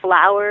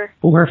flour.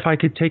 Or if I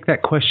could take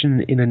that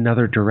question in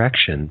another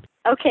direction.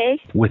 Okay.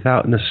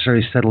 Without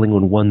necessarily settling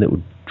on one that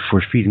would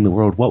for feeding the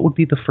world, what would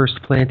be the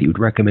first plant that you would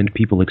recommend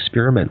people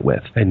experiment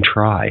with and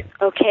try?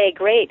 Okay,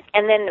 great.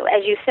 And then,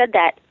 as you said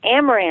that,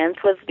 amaranth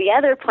was the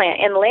other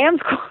plant in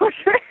Lamb's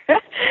Quarter.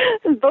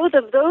 Both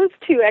of those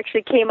two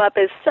actually came up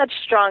as such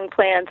strong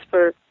plants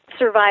for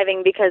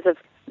surviving because of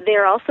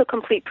they're also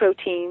complete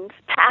proteins,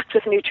 packed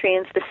with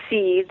nutrients, the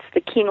seeds, the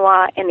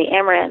quinoa and the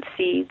amaranth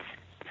seeds.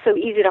 So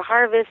easy to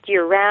harvest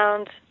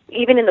year-round.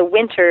 Even in the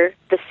winter,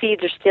 the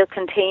seeds are still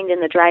contained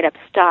in the dried-up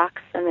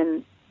stalks, and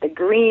then the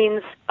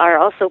greens are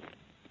also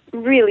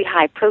really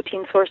high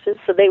protein sources,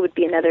 so they would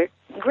be another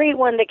great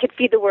one that could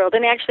feed the world.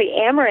 And actually,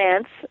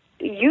 amaranth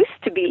used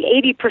to be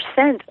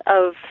 80%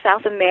 of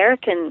South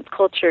American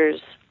culture's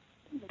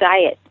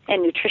diet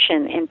and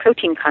nutrition and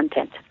protein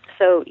content.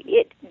 So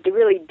it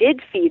really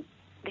did feed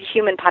the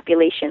human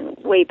population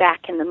way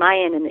back in the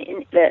Mayan and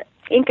in the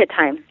Inca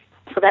time.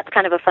 So that's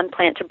kind of a fun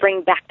plant to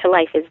bring back to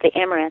life is the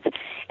amaranth.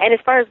 And as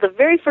far as the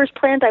very first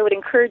plant I would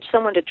encourage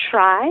someone to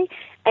try,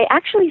 I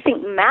actually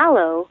think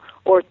mallow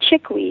or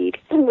chickweed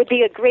would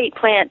be a great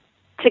plant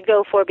to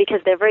go for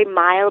because they're very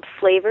mild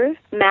flavor.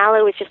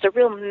 Mallow is just a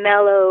real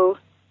mellow,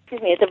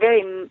 it's a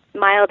very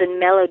mild and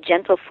mellow,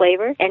 gentle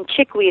flavor. And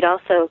chickweed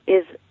also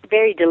is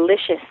very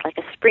delicious, like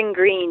a spring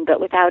green,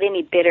 but without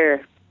any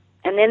bitter.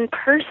 And then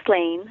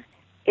purslane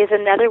is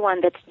another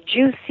one that's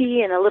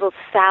juicy and a little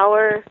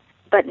sour,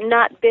 but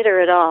not bitter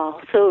at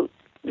all. So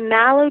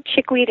mallow,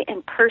 chickweed,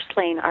 and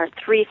purslane are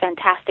three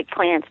fantastic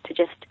plants to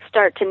just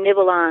start to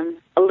nibble on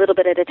a little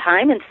bit at a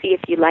time and see if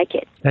you like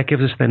it. That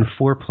gives us then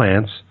 4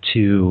 plants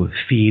to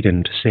feed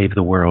and save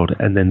the world,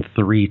 and then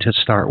 3 to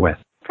start with.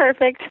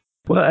 Perfect.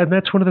 Well, and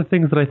that's one of the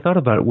things that I thought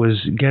about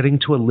was getting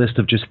to a list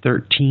of just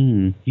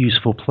 13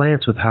 useful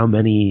plants with how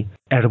many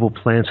edible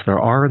plants there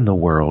are in the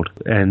world,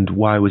 and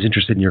why I was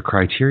interested in your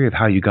criteria of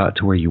how you got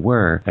to where you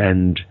were.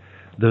 And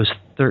those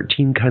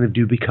 13 kind of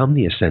do become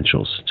the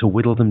essentials. To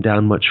whittle them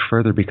down much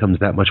further becomes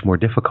that much more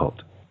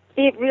difficult.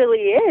 It really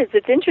is.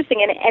 It's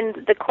interesting.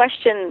 And the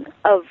question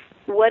of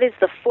what is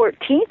the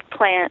 14th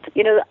plant,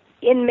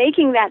 in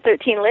making that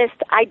 13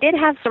 list, I did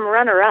have some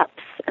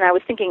runner-ups. And I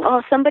was thinking,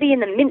 somebody in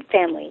the mint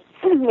family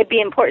would be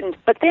important.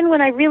 But then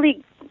when I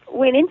really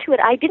went into it,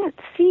 I didn't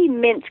see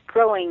mint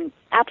growing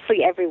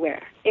absolutely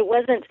everywhere. It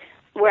wasn't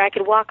where I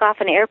could walk off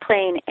an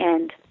airplane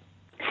and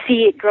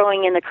see it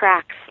growing in the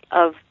cracks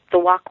of the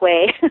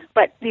walkway.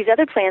 But these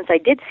other plants, I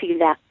did see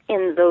that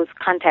in those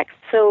contexts.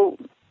 So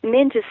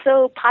mint is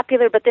so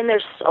popular, but then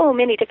there's so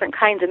many different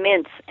kinds of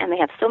mints, and they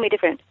have so many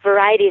different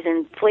varieties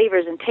and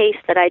flavors and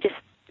tastes that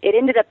it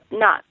ended up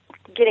not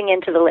getting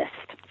into the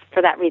list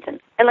for that reason.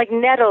 And like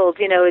nettles,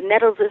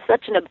 nettles is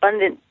such an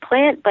abundant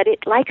plant, but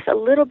it likes a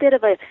little bit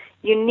of a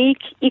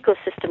unique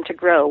ecosystem to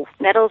grow.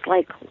 Nettles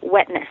like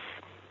wetness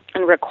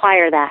and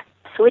require that.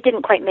 So it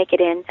didn't quite make it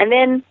in. And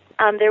then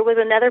there was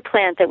another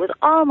plant that was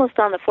almost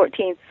on the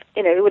 14th.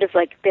 It would have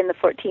been the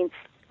 14th.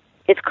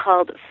 It's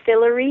called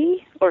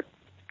fillery or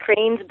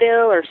crane's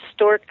bill or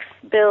stork's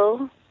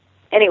bill.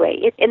 Anyway,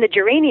 it's in the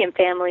geranium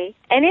family,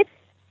 and it's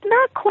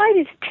not quite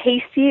as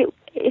tasty.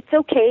 It's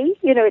okay.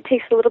 It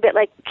tastes a little bit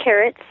like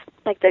carrots,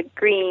 like the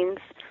greens,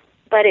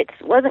 but it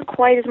wasn't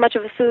quite as much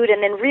of a food.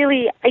 And then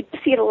really, I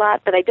see it a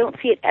lot, but I don't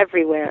see it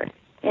everywhere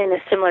in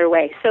a similar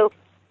way. So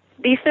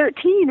these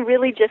 13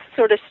 really just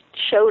sort of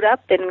showed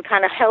up and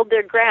kind of held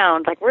their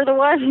ground, like we're the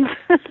ones.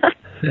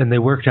 And they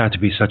worked out to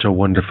be such a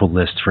wonderful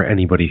list for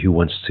anybody who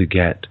wants to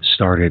get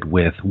started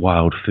with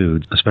wild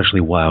foods,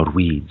 especially wild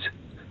weeds.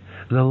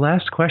 The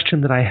last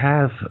question that I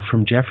have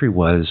from Jeffrey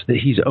was that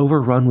he's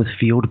overrun with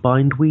field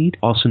bindweed,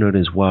 also known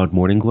as wild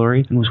morning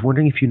glory, and was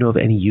wondering if you know of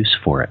any use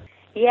for it.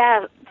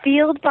 Yeah,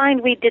 field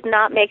bindweed did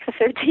not make the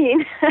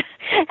 13.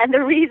 And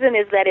the reason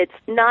is that it's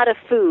not a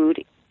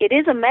food. It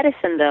is a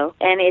medicine, though,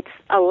 and it's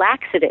a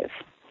laxative.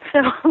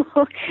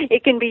 So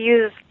it can be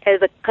used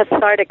as a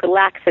cathartic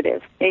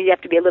laxative. You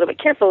have to be a little bit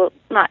careful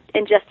not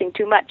ingesting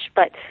too much.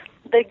 But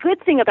the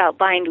good thing about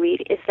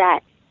bindweed is that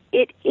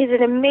it is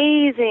an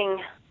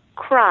amazing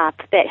crop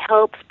that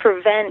helps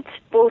prevent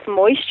both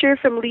moisture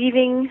from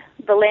leaving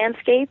the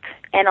landscape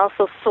and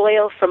also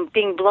soil from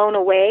being blown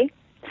away.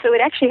 So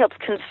it actually helps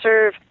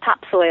conserve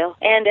topsoil.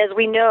 And as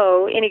we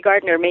know, any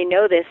gardener may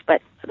know this,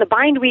 but the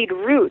bindweed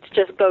roots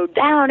just go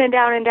down and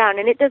down and down,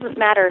 and it doesn't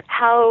matter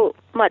how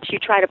much you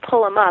try to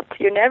pull them up,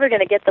 you're never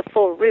going to get the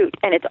full root,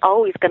 and it's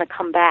always going to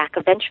come back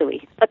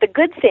eventually. But the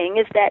good thing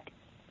is that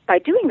by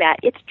doing that,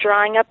 it's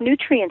drawing up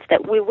nutrients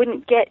that we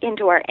wouldn't get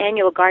into our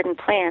annual garden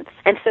plants.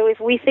 And so if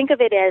we think of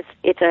it as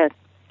it's a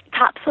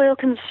topsoil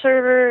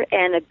conserver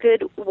and a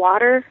good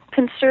water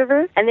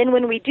conserver, and then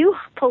when we do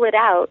pull it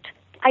out,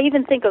 I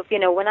even think of,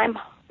 when I'm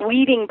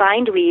weeding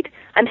bindweed,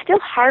 I'm still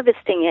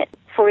harvesting it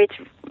for its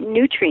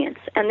nutrients,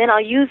 and then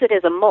I'll use it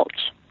as a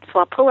mulch. So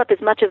I'll pull up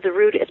as much of the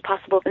root as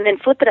possible and then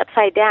flip it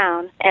upside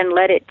down and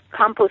let it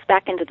compost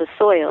back into the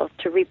soil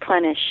to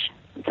replenish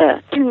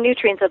the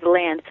nutrients of the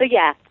land. So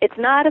yeah, it's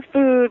not a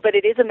food, but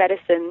it is a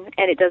medicine,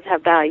 and it does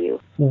have value.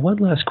 Well, one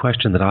last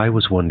question that I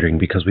was wondering,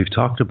 because we've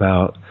talked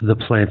about the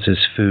plants as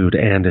food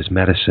and as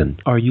medicine.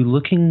 Are you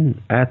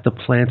looking at the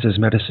plants as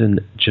medicine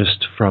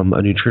just from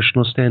a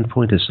nutritional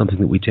standpoint, as something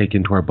that we take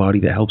into our body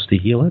that helps to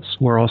heal us?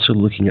 Or also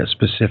looking at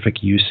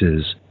specific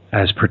uses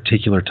as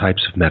particular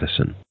types of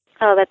medicine?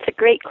 Oh, that's a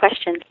great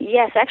question.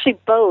 Yes, actually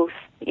both.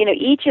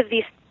 Each of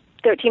these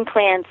 13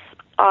 plants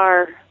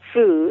are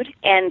food,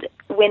 and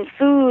when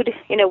food,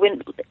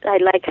 when I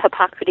like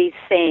Hippocrates'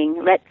 saying,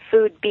 let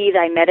food be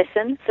thy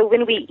medicine. So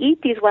when we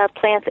eat these wild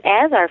plants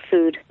as our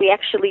food, we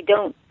actually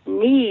don't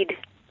need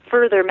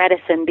further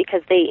medicine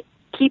because they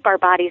keep our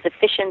bodies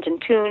efficient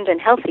and tuned and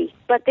healthy.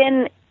 But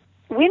then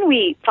when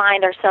we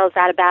find ourselves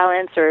out of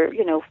balance or,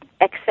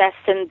 excess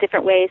in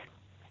different ways,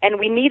 and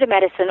we need a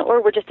medicine,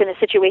 or we're just in a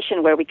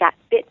situation where we got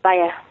bit by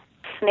a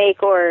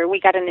snake or we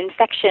got an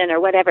infection or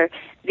whatever,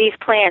 these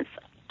plants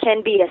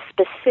can be a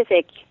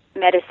specific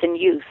medicine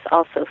use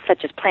also,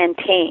 such as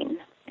plantain.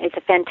 It's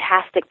a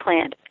fantastic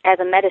plant as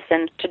a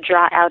medicine to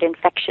draw out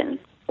infection.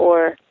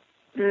 Or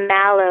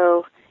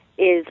mallow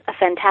is a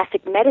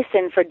fantastic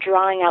medicine for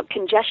drawing out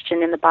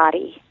congestion in the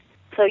body.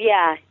 So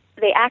yeah,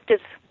 they act as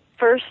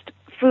first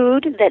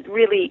food that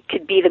really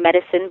could be the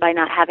medicine by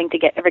not having to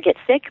ever get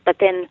sick, but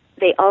then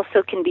they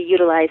also can be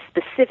utilized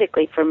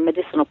specifically for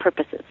medicinal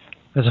purposes.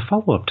 As a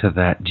follow-up to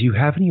that, do you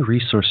have any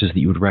resources that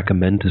you would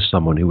recommend to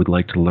someone who would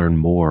like to learn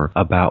more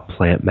about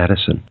plant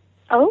medicine?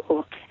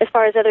 Oh, as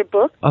far as other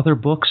books? Other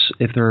books,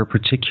 if there are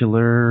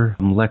particular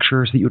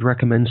lectures that you would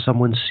recommend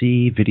someone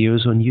see,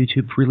 videos on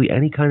YouTube, really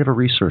any kind of a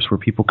resource where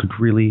people could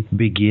really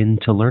begin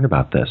to learn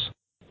about this.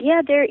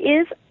 Yeah, there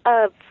is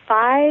a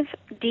 5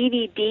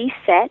 DVD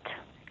set.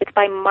 It's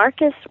by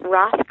Marcus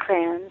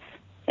Rothkranz,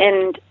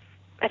 and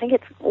I think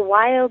it's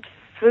Wild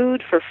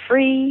Food for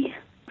Free,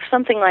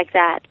 something like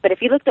that. But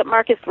if you looked up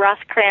Marcus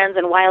Rothkranz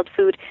and Wild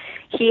Food,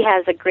 he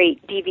has a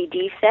great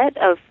DVD set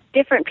of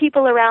different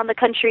people around the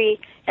country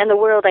and the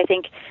world, I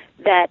think,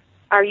 that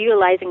are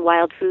utilizing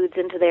wild foods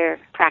into their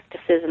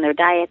practices and their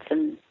diets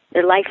and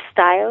their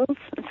lifestyles.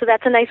 And so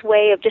that's a nice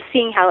way of just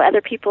seeing how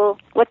other people,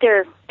 what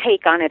their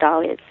take on it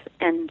all is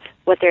and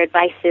what their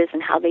advice is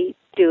and how they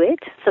do it.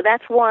 So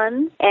that's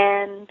one.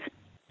 And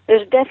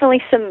there's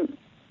definitely some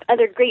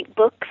other great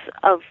books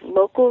of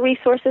local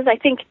resources. I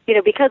think,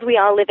 because we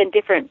all live in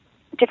different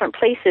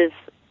places,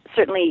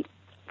 certainly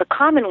the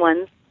common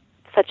ones,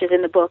 such as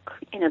in the book,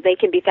 they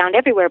can be found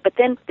everywhere. But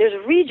then there's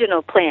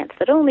regional plants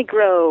that only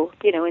grow,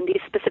 in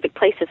these specific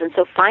places. And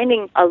so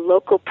finding a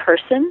local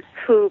person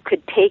who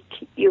could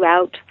take you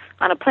out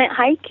on a plant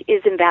hike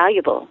is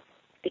invaluable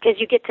because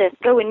you get to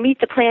go and meet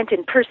the plant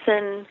in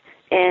person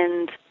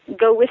and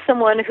go with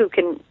someone who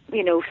can,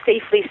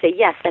 safely say,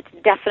 yes, that's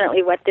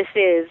definitely what this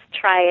is.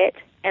 Try it.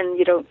 And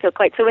you don't feel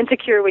quite so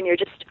insecure when you're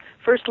just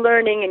first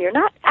learning and you're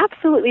not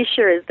absolutely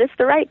sure, is this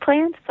the right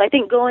plant? So I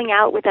think going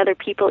out with other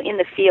people in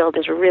the field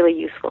is really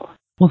useful.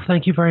 Well,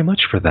 thank you very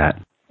much for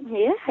that.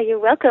 Yeah, you're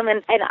welcome.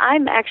 And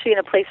I'm actually in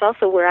a place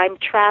also where I'm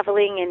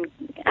traveling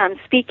and I'm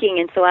speaking,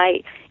 and so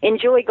I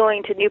enjoy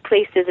going to new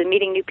places and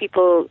meeting new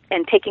people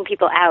and taking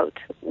people out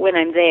when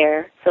I'm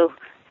there. So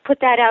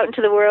put that out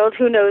into the world.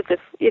 Who knows if,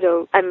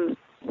 I'm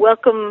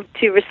welcome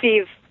to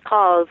receive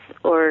calls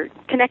or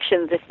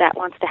connections if that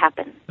wants to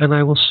happen. And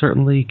I will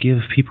certainly give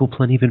people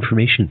plenty of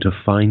information to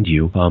find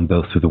you,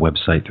 both through the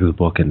website, through the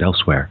book, and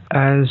elsewhere.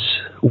 As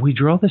we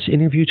draw this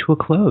interview to a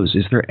close,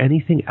 is there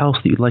anything else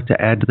that you'd like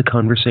to add to the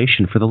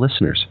conversation for the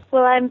listeners?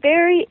 Well, I'm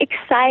very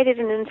excited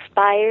and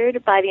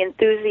inspired by the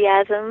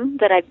enthusiasm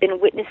that I've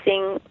been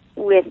witnessing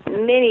with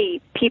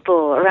many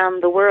people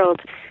around the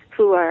world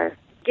who are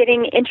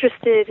getting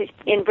interested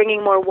in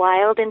bringing more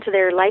wild into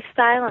their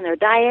lifestyle and their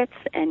diets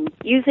and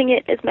using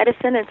it as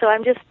medicine. And so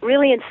I'm just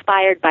really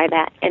inspired by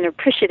that and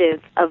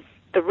appreciative of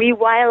the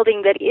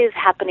rewilding that is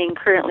happening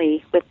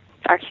currently with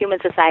our human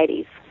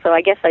societies. So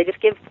I guess I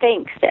just give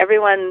thanks to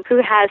everyone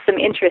who has some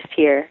interest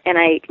here, and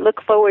I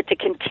look forward to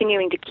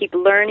continuing to keep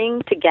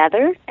learning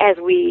together as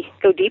we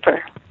go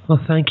deeper.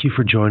 Well, thank you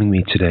for joining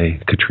me today,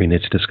 Katrina,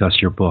 to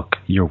discuss your book,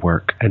 your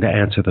work, and to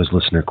answer those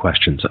listener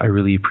questions. I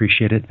really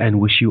appreciate it and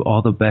wish you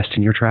all the best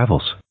in your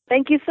travels.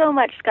 Thank you so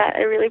much, Scott.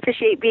 I really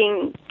appreciate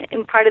being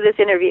in part of this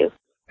interview.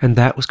 And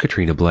that was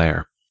Katrina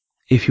Blair.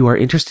 If you are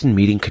interested in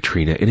meeting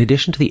Katrina, in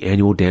addition to the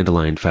annual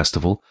Dandelion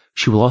Festival,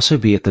 she will also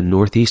be at the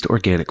Northeast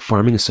Organic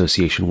Farming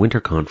Association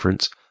Winter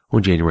Conference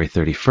on January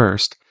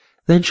 31st.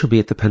 Then she'll be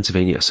at the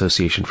Pennsylvania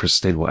Association for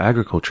Sustainable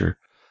Agriculture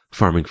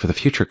Farming for the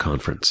Future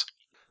Conference.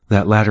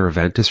 That latter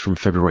event is from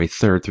February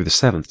 3rd through the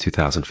 7th,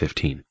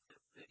 2015.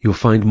 You'll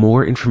find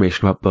more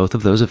information about both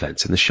of those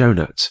events in the show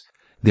notes.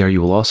 There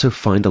you will also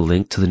find a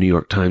link to the New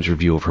York Times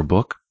review of her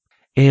book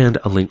and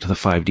a link to the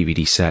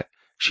 5-DVD set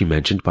she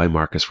mentioned by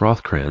Marcus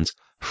Rothkranz,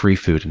 Free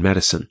Food and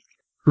Medicine.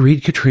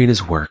 Read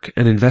Katrina's work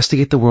and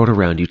investigate the world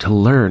around you to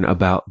learn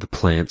about the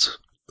plants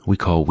we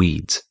call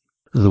weeds,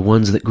 the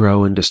ones that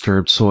grow in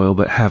disturbed soil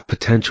but have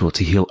potential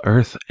to heal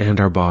Earth and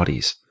our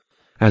bodies.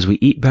 As we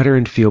eat better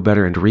and feel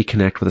better and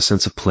reconnect with a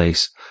sense of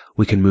place,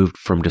 we can move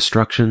from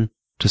destruction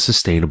to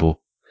sustainable,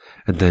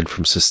 and then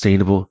from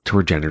sustainable to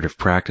regenerative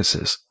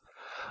practices.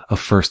 A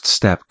first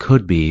step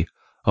could be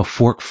a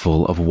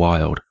forkful of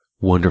wild,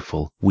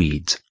 wonderful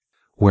weeds.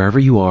 Wherever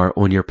you are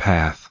on your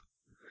path,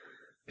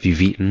 if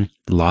you've eaten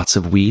lots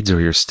of weeds or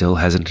you're still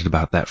hesitant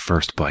about that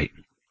first bite,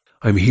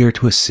 I'm here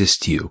to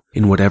assist you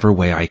in whatever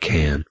way I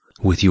can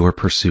with your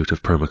pursuit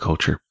of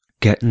permaculture.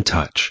 Get in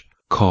touch.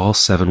 Call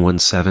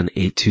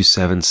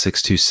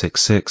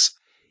 717-827-6266,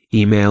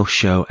 email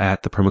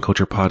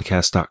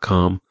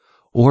show@thepermaculturepodcast.com,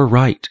 or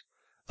write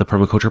The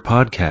Permaculture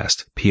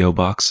Podcast, P.O.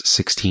 Box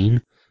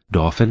 16,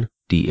 Dauphin,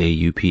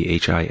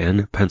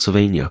 Dauphin,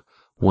 Pennsylvania,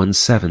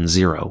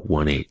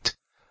 17018.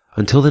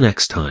 Until the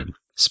next time,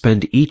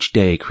 spend each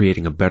day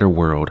creating a better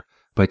world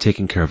by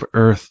taking care of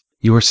Earth,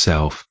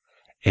 yourself,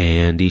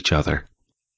 and each other.